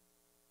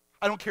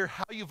 I don't care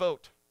how you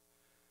vote.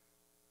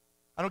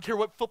 I don't care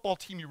what football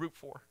team you root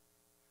for.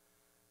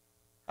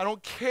 I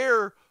don't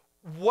care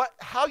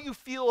how you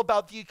feel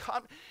about the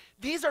economy.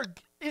 These are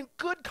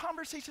good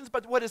conversations,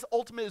 but what is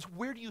ultimate is,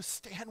 where do you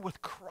stand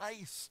with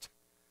Christ?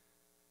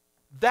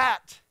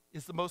 That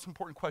is the most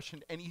important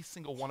question any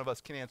single one of us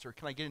can answer.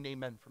 Can I get an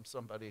amen from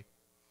somebody?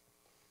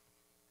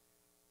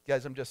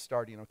 Guys, I'm just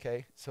starting,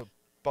 okay? So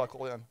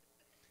buckle in.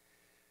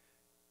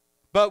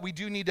 But we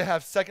do need to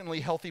have, secondly,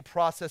 healthy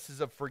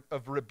processes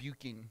of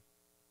rebuking.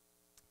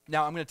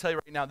 Now, I'm going to tell you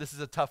right now, this is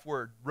a tough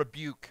word,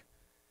 rebuke.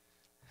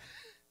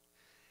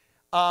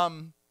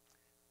 I'm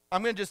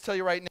going to just tell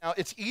you right now,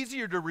 it's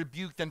easier to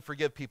rebuke than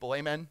forgive people,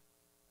 amen?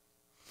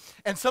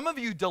 And some of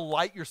you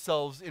delight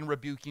yourselves in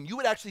rebuking. You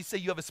would actually say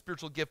you have a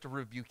spiritual gift of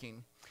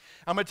rebuking.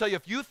 I'm going to tell you,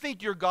 if you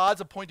think you're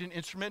God's appointed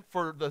instrument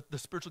for the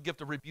spiritual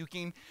gift of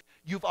rebuking,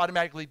 you've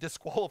automatically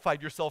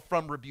disqualified yourself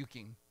from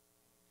rebuking.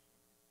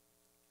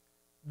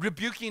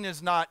 Rebuking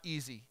is not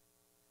easy,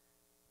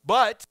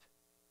 but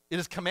it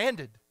is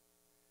commanded.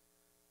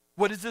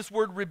 What does this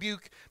word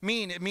rebuke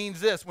mean? It means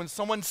this: when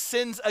someone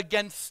sins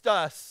against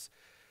us,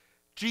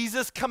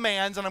 Jesus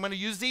commands, and I'm going to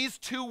use these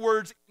two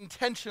words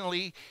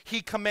intentionally,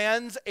 he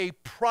commands a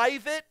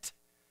private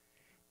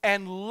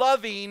and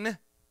loving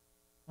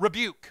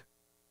rebuke.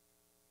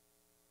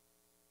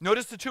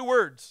 Notice the two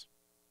words,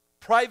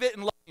 private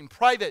and loving.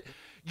 Private,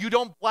 you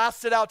don't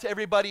blast it out to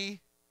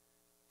everybody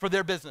for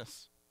their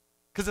business,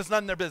 because it's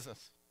none of their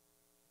business.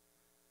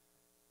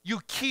 You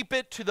keep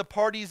it to the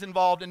parties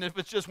involved, and if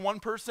it's just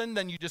one person,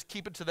 then you just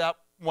keep it to that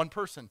one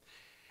person.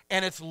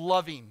 And it's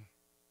loving.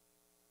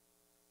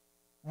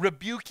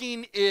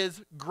 Rebuking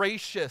is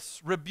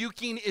gracious.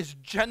 Rebuking is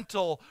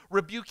gentle.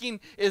 Rebuking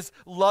is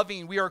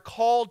loving. We are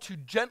called to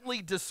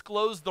gently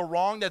disclose the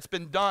wrong that's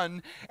been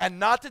done and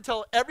not to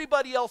tell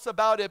everybody else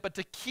about it, but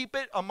to keep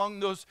it among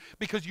those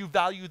because you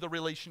value the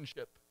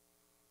relationship.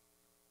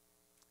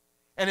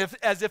 And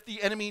as if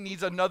the enemy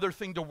needs another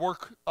thing to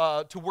work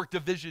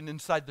division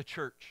inside the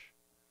church.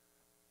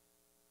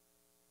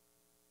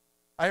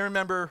 I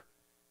remember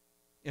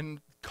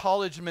in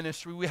college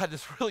ministry, we had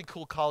this really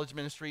cool college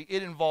ministry.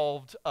 It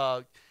involved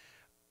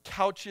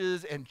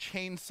couches and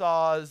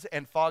chainsaws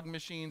and fog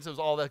machines. It was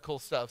all that cool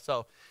stuff.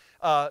 So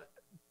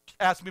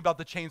ask me about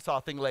the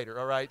chainsaw thing later,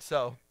 all right?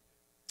 So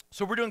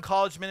we're doing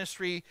college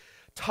ministry,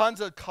 tons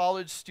of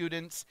college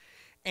students.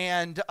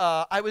 And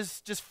I was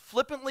just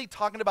flippantly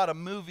talking about a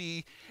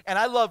movie, and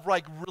I love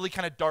like really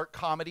kind of dark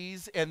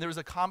comedies, and there was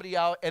a comedy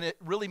out, and it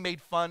really made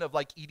fun of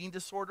like eating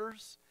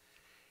disorders.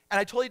 And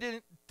I totally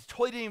didn't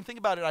even think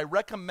about it. I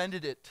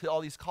recommended it to all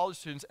these college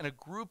students, and a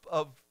group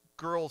of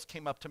girls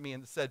came up to me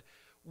and said,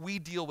 "We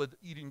deal with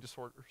eating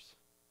disorders."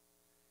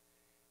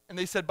 And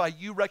they said, by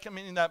you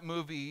recommending that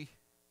movie,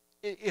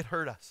 it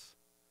hurt us.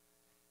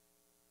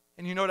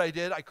 And you know what I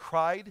did? I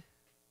cried.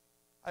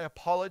 I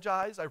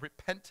apologized, I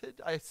repented,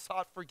 I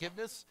sought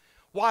forgiveness.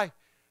 Why?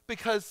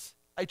 Because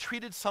I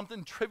treated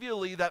something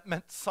trivially that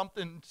meant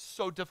something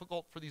so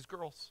difficult for these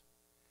girls.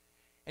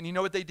 And you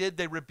know what they did?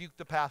 They rebuked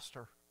the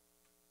pastor.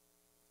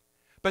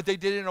 But they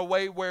did it in a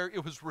way where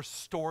it was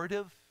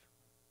restorative.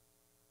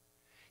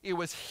 It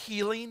was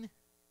healing.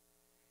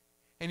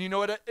 And you know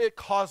what it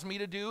caused me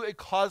to do? It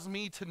caused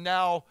me to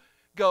now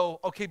go,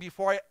 okay,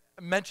 before I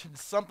mention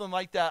something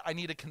like that, I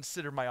need to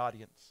consider my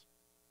audience.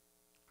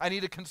 I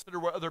need to consider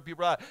what other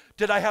people are.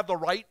 Did I have the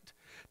right?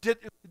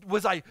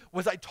 Was I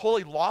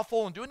totally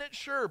lawful in doing it?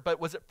 Sure, but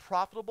was it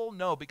profitable?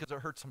 No, because it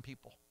hurt some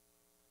people.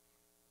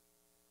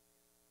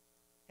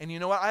 And you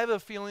know what? I have a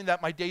feeling that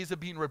my days of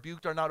being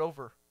rebuked are not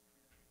over.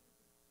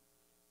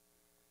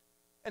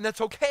 And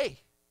that's okay.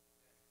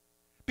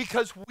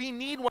 Because we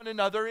need one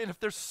another, and if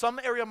there's some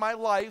area of my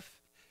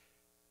life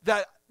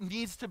that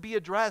needs to be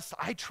addressed,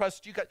 I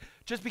trust you guys.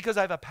 Just because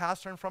I have a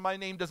pastor in front of my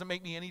name doesn't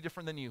make me any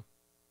different than you.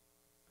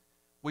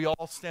 We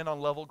all stand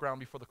on level ground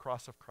before the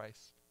cross of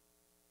Christ.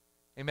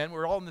 Amen?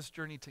 We're all in this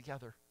journey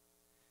together.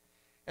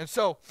 And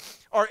so,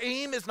 our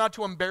aim is not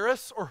to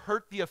embarrass or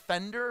hurt the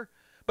offender,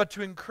 but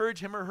to encourage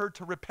him or her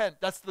to repent.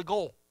 That's the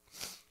goal.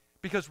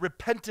 Because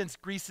repentance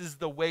greases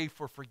the way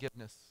for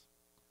forgiveness.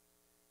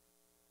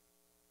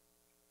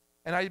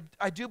 And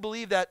I do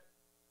believe that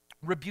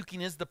rebuking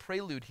is the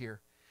prelude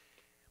here.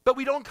 But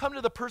we don't come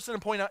to the person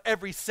and point out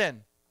every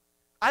sin.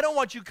 I don't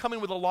want you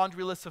coming with a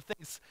laundry list of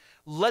things.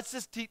 Let's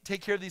just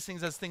take care of these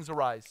things as things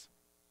arise.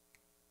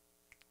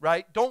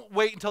 Right? Don't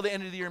wait until the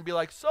end of the year and be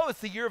like, so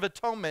it's the year of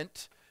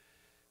atonement,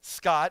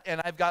 Scott,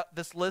 and I've got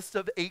this list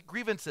of 8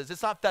 grievances.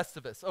 It's not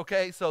Festivus,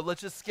 okay? So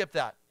let's just skip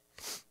that.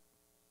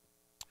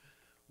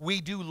 We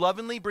do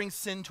lovingly bring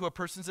sin to a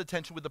person's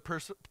attention with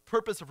the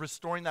purpose of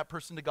restoring that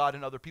person to God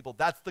and other people.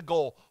 That's the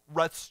goal,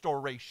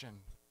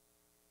 restoration.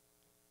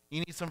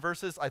 You need some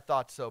verses? I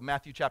thought so.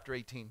 Matthew chapter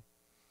 18.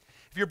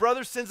 If your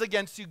brother sins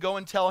against you, go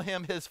and tell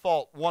him his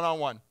fault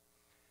one-on-one.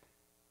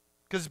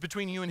 Because it's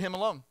between you and him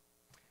alone.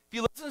 If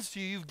he listens to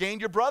you, you've gained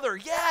your brother.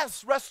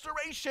 Yes,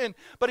 restoration.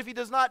 But if he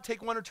does not,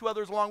 take 1 or 2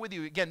 others along with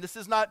you. Again, this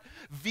is not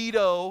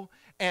Vito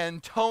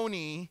and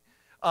Tony,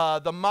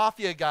 the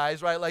mafia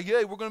guys, right? Like,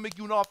 hey, we're going to make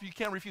you an offer you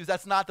can't refuse.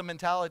 That's not the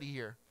mentality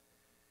here,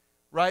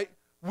 right?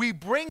 We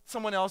bring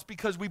someone else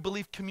because we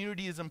believe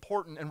community is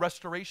important and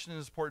restoration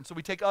is important. So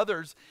we take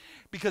others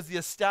because the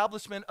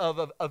establishment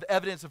of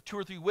evidence of 2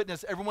 or 3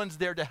 witnesses, everyone's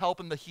there to help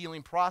in the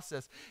healing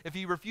process. If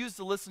you refuse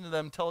to listen to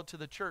them, tell it to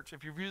the church.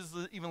 If you refuse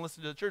to even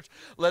listen to the church,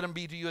 let him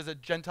be to you as a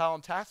Gentile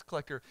and tax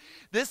collector.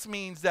 This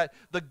means that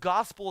the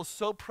gospel is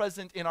so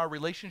present in our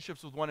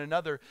relationships with one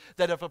another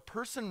that if a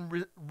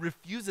person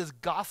refuses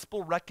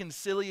gospel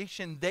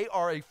reconciliation, they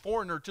are a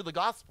foreigner to the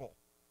gospel.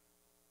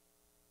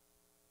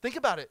 Think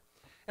about it.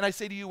 And I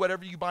say to you,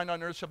 whatever you bind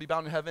on earth shall be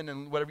bound in heaven,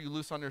 and whatever you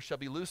loose on earth shall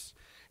be loose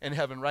in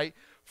heaven, right?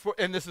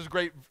 And this is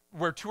great.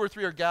 Where 2 or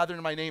 3 are gathered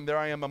in my name, there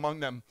I am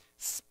among them.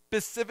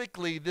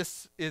 Specifically,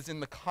 this is in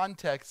the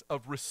context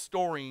of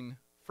restoring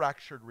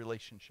fractured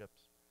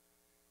relationships.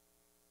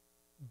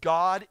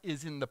 God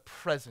is in the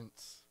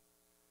presence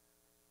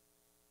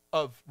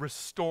of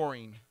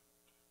restoring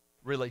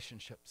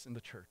relationships in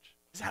the church.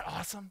 Is that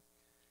awesome?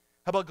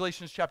 How about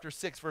Galatians chapter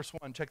 6, verse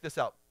 1? Check this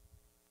out.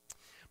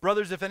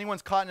 Brothers, if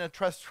anyone's caught in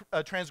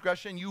a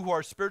transgression, you who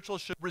are spiritual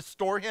should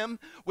restore him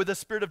with a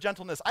spirit of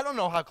gentleness. I don't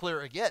know how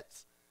clear it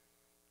gets.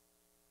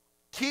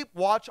 Keep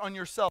watch on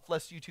yourself,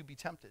 lest you too be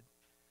tempted.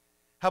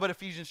 How about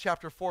Ephesians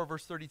chapter 4,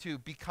 verse 32?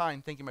 Be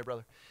kind. Thank you, my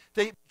brother.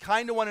 Be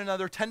kind to one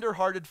another,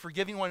 tender-hearted,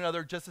 forgiving one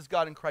another, just as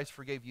God in Christ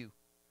forgave you.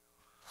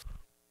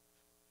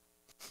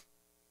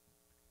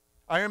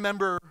 I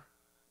remember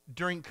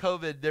during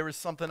COVID, there was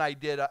something I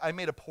did. I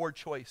made a poor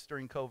choice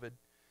during COVID.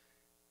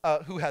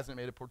 Who hasn't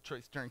made a poor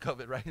choice during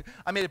COVID, right?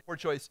 I made a poor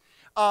choice.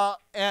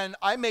 And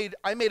I made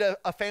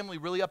a family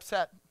really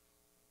upset.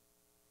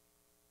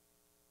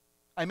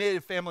 I made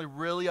a family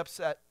really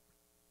upset.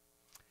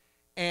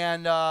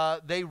 And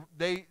they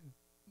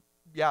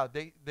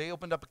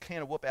opened up a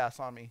can of whoop ass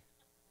on me.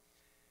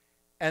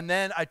 And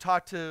then I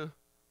talked to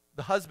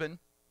the husband,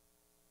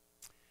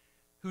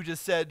 who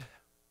just said,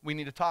 we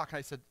need to talk. And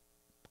I said,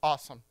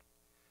 awesome.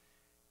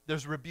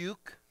 There's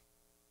rebuke.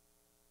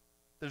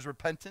 There's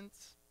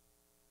repentance.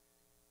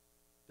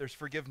 There's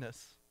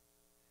forgiveness.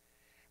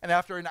 And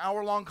after an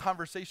hour-long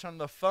conversation on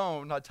the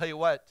phone, I'll tell you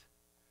what,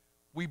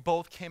 we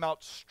both came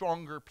out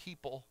stronger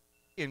people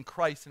in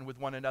Christ and with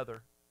one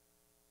another.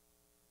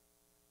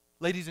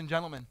 Ladies and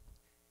gentlemen,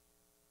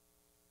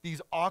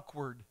 these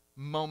awkward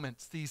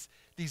moments, these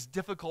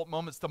difficult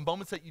moments, the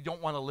moments that you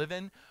don't want to live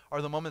in,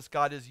 are the moments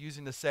God is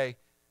using to say,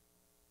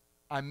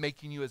 I'm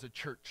making you as a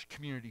church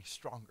community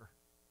stronger.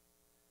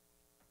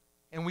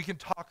 And we can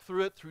talk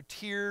through it through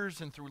tears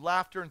and through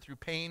laughter and through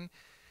pain.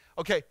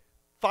 Okay,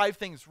 5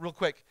 things real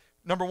quick.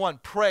 Number 1,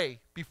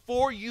 pray.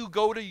 Before you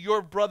go to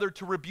your brother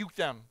to rebuke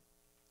them,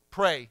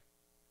 pray.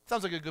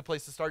 Sounds like a good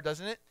place to start,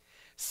 doesn't it?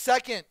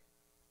 Second,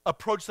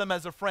 approach them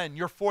as a friend.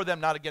 You're for them,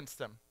 not against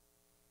them.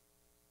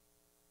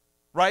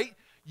 Right?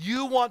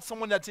 You want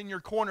someone that's in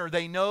your corner.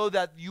 They know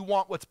that you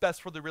want what's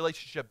best for the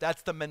relationship.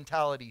 That's the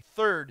mentality.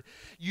 Third,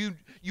 you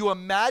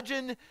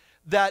imagine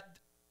that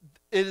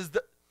it is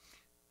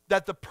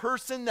that the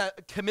person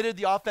that committed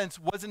the offense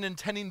wasn't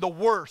intending the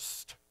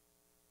worst.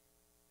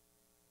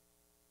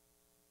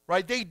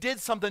 Right? They did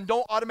something.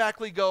 Don't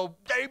automatically go,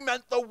 they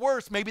meant the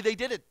worst. Maybe they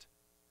didn't.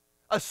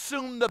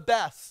 Assume the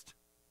best.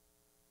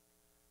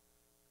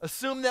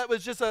 Assume that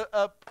was just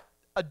a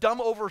dumb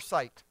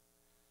oversight.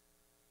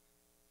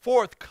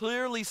 Fourth,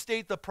 clearly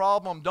state the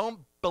problem.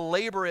 Don't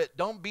belabor it.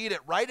 Don't beat it.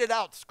 Write it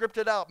out. Script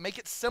it out. Make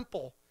it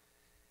simple.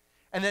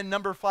 And then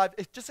number 5,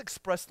 just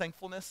express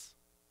thankfulness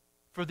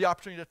for the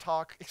opportunity to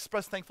talk.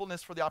 Express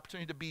thankfulness for the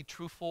opportunity to be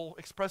truthful.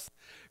 Express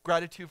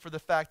gratitude for the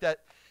fact that,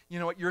 you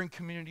know what, you're in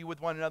community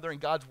with one another and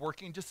God's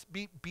working. Just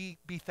be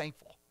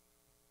thankful.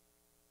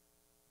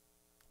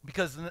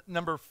 Because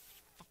number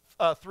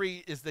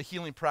 3 is the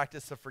healing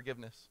practice of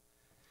forgiveness.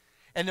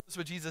 And notice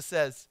what Jesus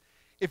says.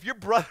 If your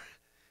brother,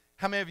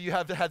 how many of you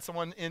have had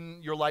someone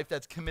in your life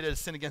that's committed a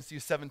sin against you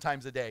 7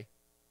 times a day?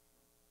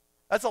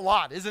 That's a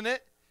lot, isn't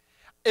it?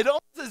 It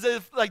almost as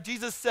if, like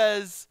Jesus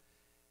says,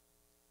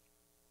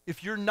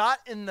 if you're not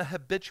in the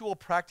habitual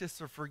practice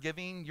of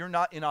forgiving, you're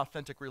not in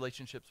authentic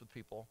relationships with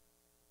people.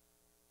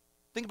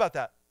 Think about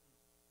that.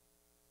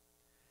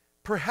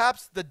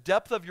 Perhaps the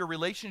depth of your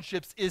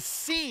relationships is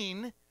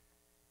seen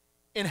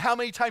in how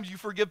many times you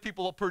forgive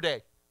people per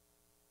day.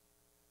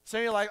 So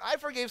you're like, I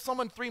forgave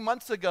someone 3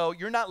 months ago.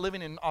 You're not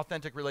living in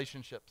authentic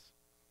relationships.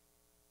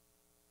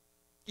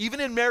 Even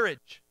in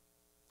marriage.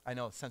 I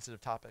know, it's a sensitive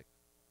topic.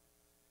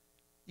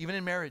 Even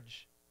in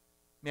marriage.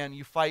 Man,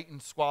 you fight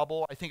and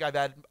squabble. I think I've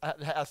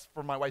asked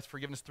for my wife's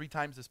forgiveness 3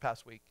 times this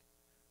past week.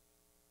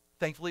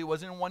 Thankfully, it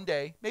wasn't in one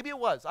day. Maybe it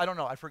was. I don't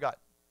know. I forgot.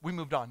 We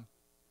moved on.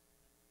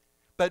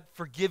 But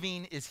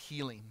forgiving is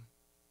healing.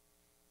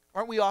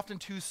 Aren't we often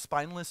too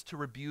spineless to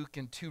rebuke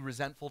and too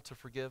resentful to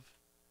forgive?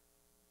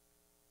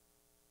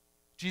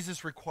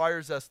 Jesus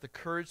requires us the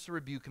courage to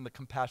rebuke and the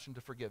compassion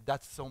to forgive.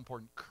 That's so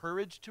important.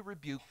 Courage to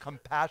rebuke,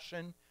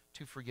 compassion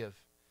to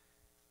forgive.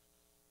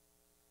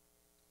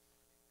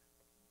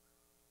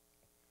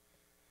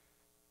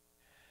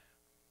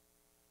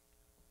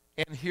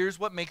 And here's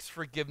what makes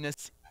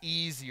forgiveness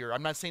easier.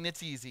 I'm not saying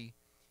it's easy.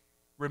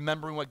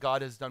 Remembering what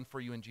God has done for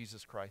you in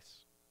Jesus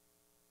Christ.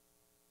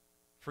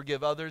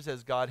 Forgive others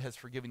as God has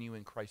forgiven you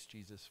in Christ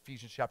Jesus.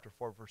 Ephesians chapter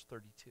 4, verse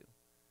 32.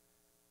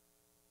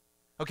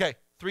 Okay,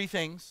 3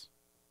 things.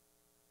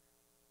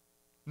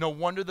 No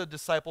wonder the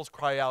disciples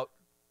cry out,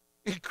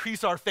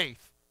 increase our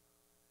faith.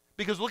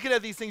 Because looking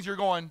at these things, you're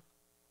going,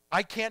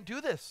 I can't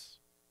do this.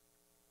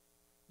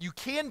 You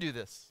can do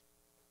this.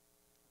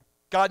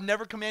 God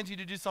never commands you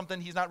to do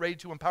something he's not ready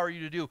to empower you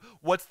to do.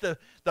 What's the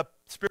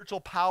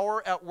spiritual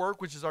power at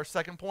work, which is our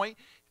second point?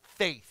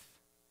 Faith.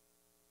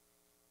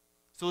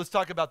 So let's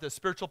talk about this.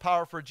 Spiritual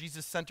power for a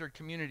Jesus-centered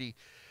community.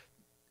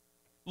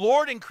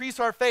 Lord, increase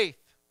our faith.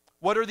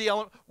 What are the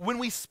elements? When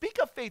we speak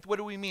of faith, what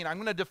do we mean? I'm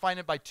going to define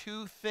it by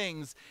 2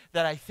 things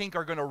that I think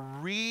are going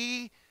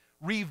to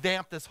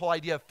revamp this whole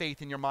idea of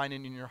faith in your mind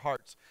and in your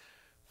hearts.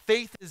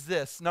 Faith is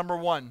this. Number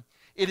 1,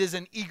 it is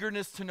an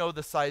eagerness to know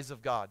the size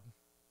of God.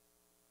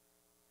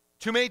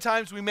 Too many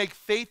times we make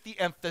faith the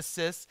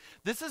emphasis.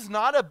 This is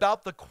not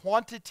about the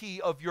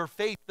quantity of your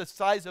faith, the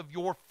size of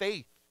your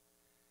faith.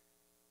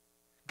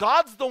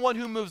 God's the one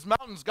who moves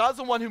mountains. God's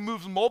the one who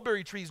moves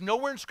mulberry trees.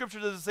 Nowhere in Scripture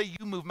does it say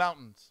you move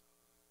mountains.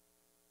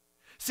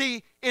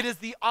 See, it is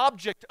the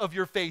object of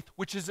your faith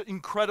which is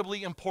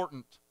incredibly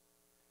important.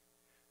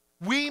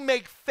 We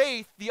make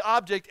faith the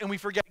object and we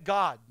forget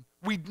God.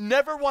 We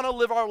never want to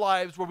live our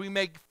lives where we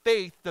make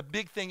faith the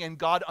big thing and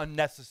God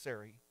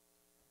unnecessary.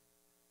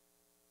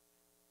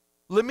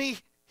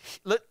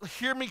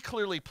 Hear me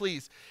clearly,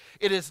 please.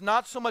 It is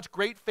not so much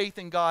great faith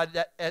in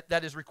God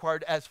that is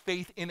required as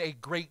faith in a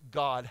great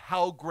God.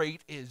 How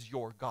great is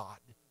your God?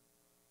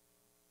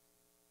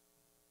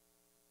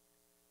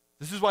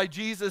 This is why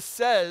Jesus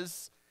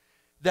says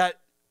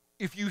that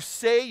if you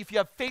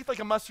have faith like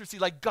a mustard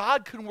seed, like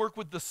God can work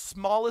with the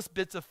smallest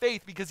bits of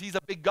faith because he's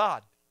a big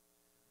God.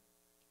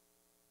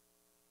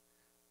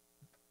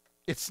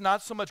 It's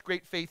not so much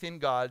great faith in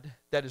God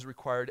that is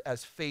required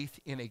as faith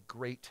in a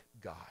great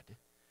God.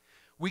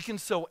 We can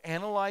so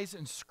analyze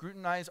and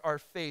scrutinize our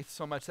faith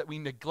so much that we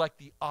neglect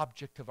the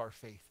object of our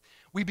faith.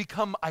 We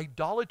become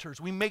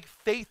idolaters. We make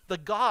faith the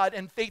God,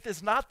 and faith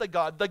is not the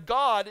God. The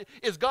God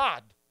is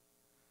God.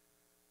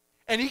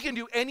 And he can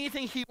do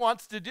anything he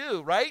wants to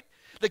do, right?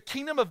 The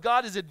kingdom of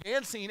God is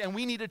advancing, and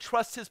we need to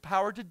trust his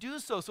power to do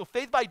so. So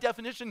faith, by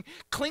definition,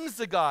 clings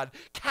to God,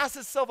 casts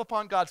itself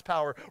upon God's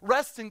power,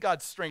 rests in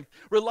God's strength,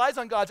 relies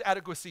on God's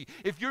adequacy.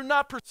 If you're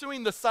not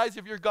pursuing the size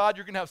of your God,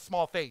 you're going to have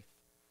small faith.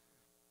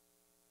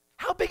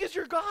 How big is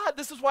your God?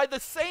 This is why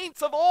the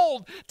saints of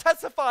old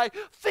testify.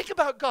 Think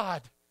about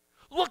God.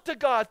 Look to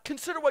God.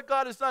 Consider what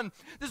God has done.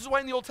 This is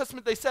why in the Old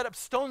Testament they set up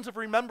stones of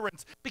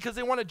remembrance, because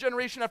they wanted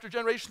generation after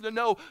generation to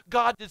know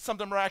God did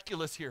something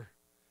miraculous here.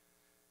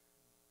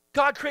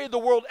 God created the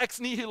world ex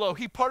nihilo.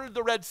 He parted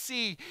the Red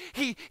Sea.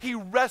 He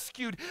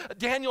rescued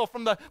Daniel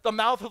from the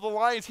mouth of the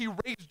lions. He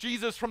raised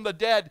Jesus from the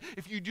dead.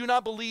 If you do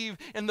not believe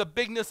in the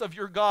bigness of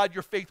your God,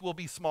 your faith will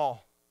be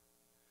small.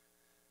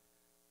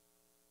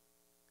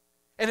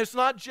 And it's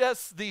not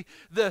just the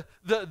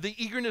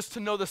eagerness to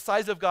know the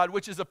size of God,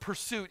 which is a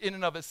pursuit in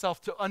and of itself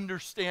to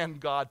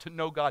understand God, to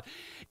know God.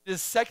 It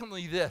is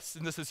secondly this,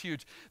 and this is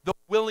huge, the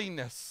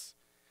willingness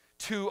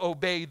to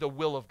obey the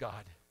will of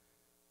God.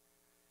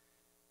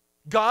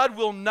 God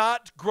will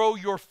not grow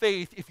your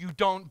faith if you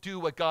don't do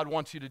what God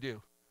wants you to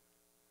do.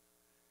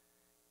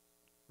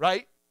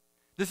 Right?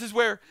 This is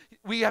where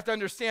we have to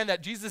understand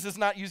that Jesus is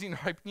not using,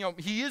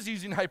 he is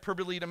using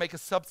hyperbole to make a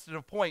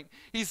substantive point.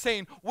 He's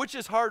saying, which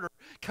is harder,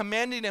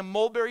 commanding a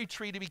mulberry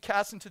tree to be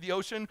cast into the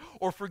ocean,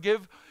 or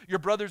forgive your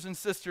brothers and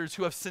sisters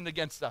who have sinned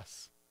against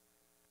us?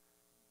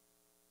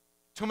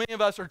 Too many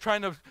of us are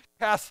trying to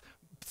cast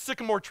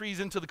sycamore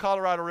trees into the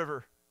Colorado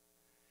River.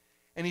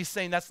 And he's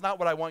saying, that's not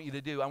what I want you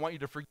to do. I want you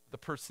to forgive the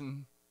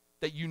person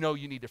that you know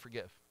you need to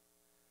forgive.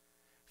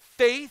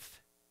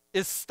 Faith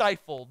is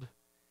stifled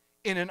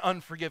in an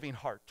unforgiving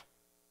heart.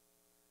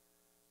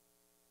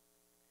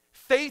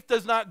 Faith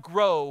does not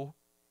grow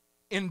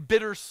in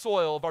bitter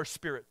soil of our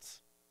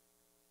spirits.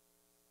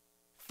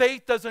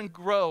 Faith doesn't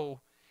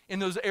grow in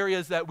those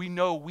areas that we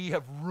know we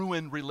have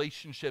ruined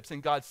relationships,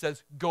 and God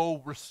says,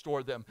 go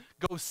restore them.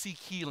 Go seek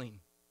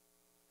healing.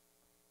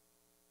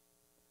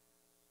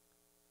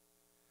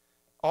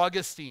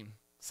 Augustine,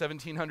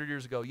 1700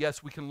 years ago.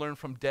 Yes, we can learn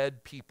from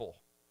dead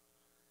people.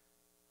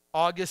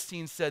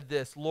 Augustine said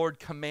this, Lord,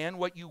 command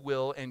what you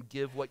will and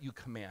give what you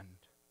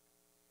command.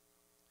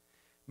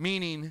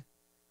 Meaning,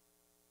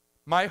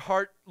 my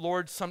heart,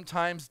 Lord,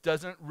 sometimes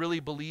doesn't really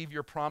believe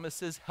your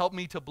promises. Help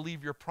me to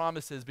believe your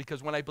promises,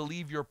 because when I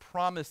believe your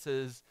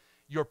promises,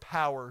 your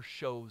power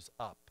shows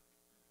up.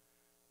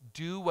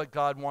 Do what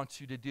God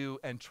wants you to do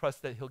and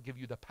trust that he'll give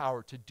you the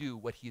power to do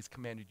what he has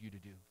commanded you to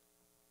do.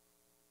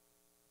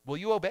 Will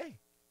you obey?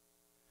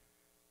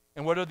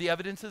 And what are the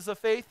evidences of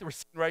faith? We're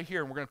sitting right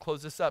here, and we're going to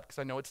close this up because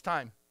I know it's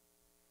time.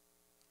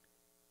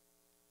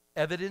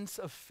 Evidence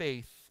of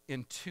faith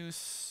in two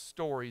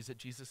stories that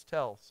Jesus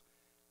tells.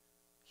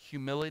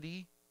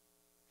 Humility,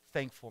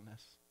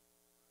 thankfulness.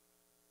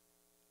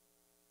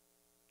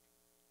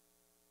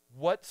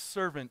 What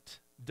servant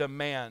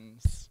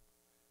demands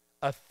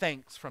a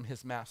thanks from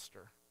his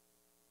master?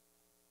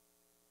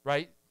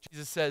 Right?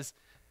 Jesus says,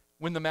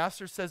 when the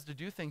master says to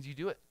do things, you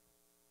do it.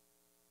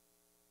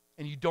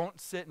 And you don't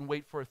sit and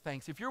wait for a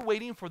thanks. If you're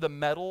waiting for the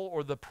medal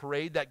or the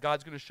parade that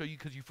God's going to show you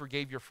because you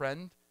forgave your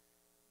friend,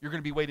 you're going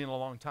to be waiting a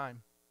long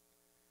time.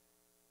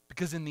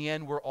 Because in the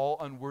end, we're all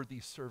unworthy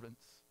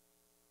servants.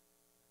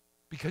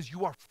 Because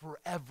you are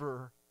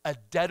forever a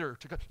debtor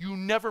to God. You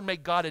never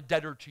make God a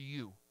debtor to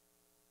you.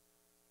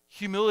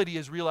 Humility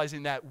is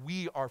realizing that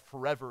we are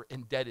forever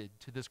indebted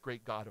to this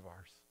great God of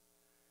ours.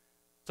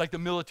 It's like the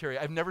military.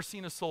 I've never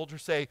seen a soldier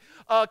say,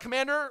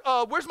 Commander,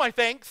 where's my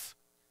thanks?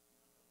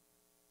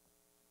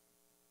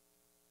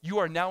 You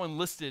are now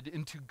enlisted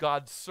into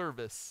God's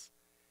service.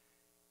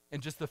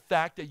 And just the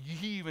fact that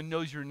he even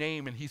knows your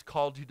name and he's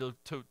called you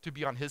to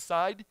be on his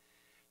side,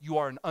 you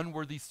are an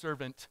unworthy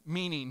servant,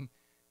 meaning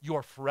you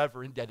are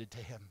forever indebted to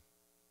him.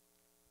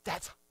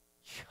 That's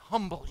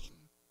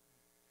humbling.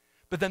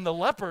 But then the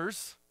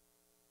lepers,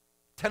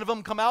 10 of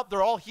them come out,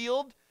 they're all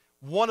healed.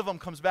 One of them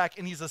comes back,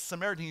 and he's a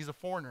Samaritan, he's a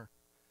foreigner.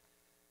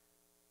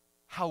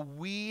 how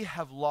we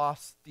have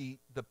lost the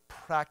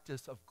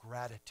practice of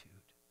gratitude.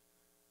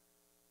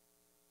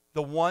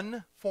 The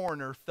one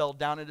foreigner fell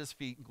down at his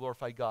feet and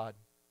glorified God.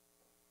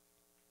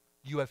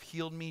 You have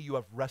healed me, you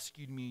have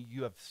rescued me,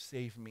 you have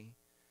saved me.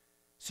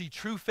 See,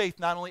 true faith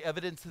not only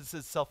evidences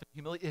itself in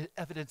humility, it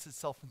evidences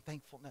itself in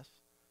thankfulness.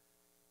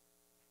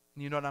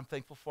 And you know what I'm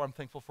thankful for? I'm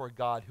thankful for a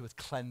God who has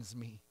cleansed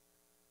me.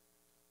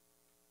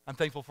 I'm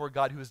thankful for a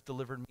God who has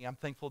delivered me. I'm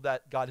thankful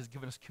that God has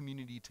given us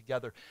community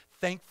together.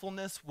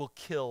 Thankfulness will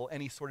kill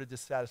any sort of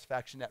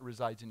dissatisfaction that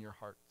resides in your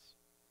hearts.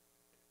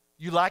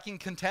 You lacking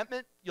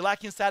contentment? You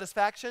lacking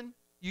satisfaction?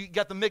 You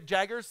got the Mick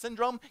Jagger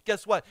syndrome?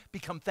 Guess what?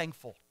 Become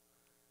thankful.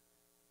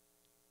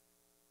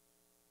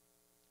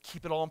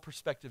 Keep it all in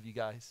perspective, you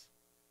guys.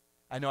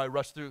 I know I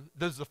rushed through.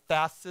 Those are the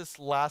fastest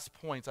last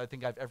points I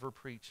think I've ever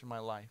preached in my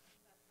life.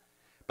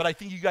 But I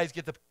think you guys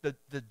get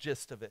the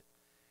gist of it.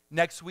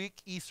 Next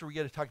week, Easter, we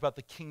get to talk about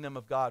the kingdom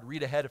of God.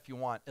 Read ahead if you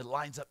want. It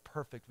lines up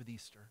perfect with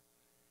Easter.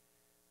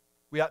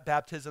 We got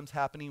baptisms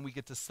happening. We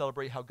get to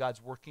celebrate how God's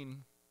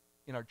working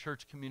in our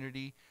church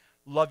community.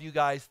 Love you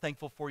guys.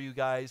 Thankful for you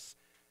guys.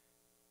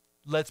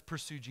 Let's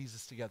pursue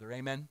Jesus together.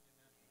 Amen.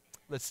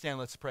 Let's stand.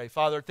 Let's pray.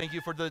 Father, thank you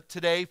for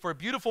today, for a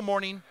beautiful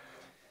morning.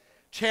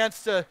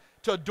 Chance to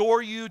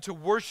adore you, to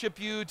worship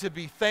you, to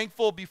be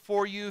thankful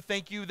before you.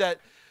 Thank you that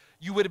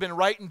you would have been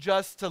right and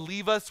just to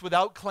leave us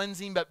without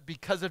cleansing, but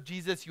because of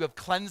Jesus, you have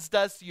cleansed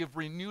us, you have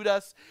renewed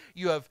us,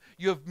 you have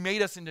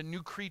made us into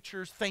new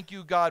creatures. Thank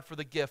you, God, for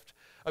the gift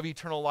of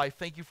eternal life.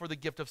 Thank you for the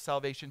gift of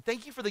salvation.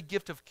 Thank you for the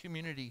gift of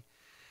community.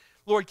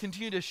 Lord,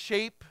 continue to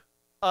shape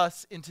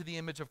us into the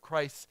image of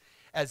Christ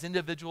as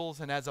individuals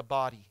and as a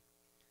body.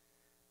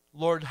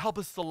 Lord, help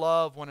us to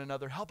love one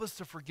another. Help us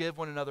to forgive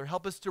one another.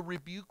 Help us to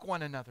rebuke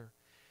one another.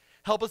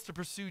 Help us to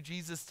pursue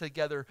Jesus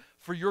together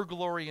for your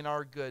glory and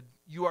our good.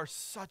 You are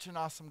such an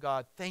awesome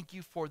God. Thank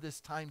you for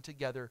this time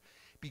together.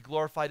 Be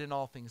glorified in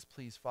all things,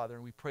 please, Father.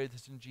 And we pray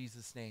this in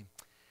Jesus' name.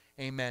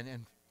 Amen.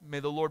 And may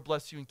the Lord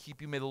bless you and keep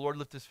you. May the Lord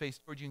lift his face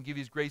toward you and give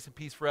you his grace and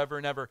peace forever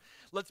and ever.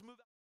 Let's move.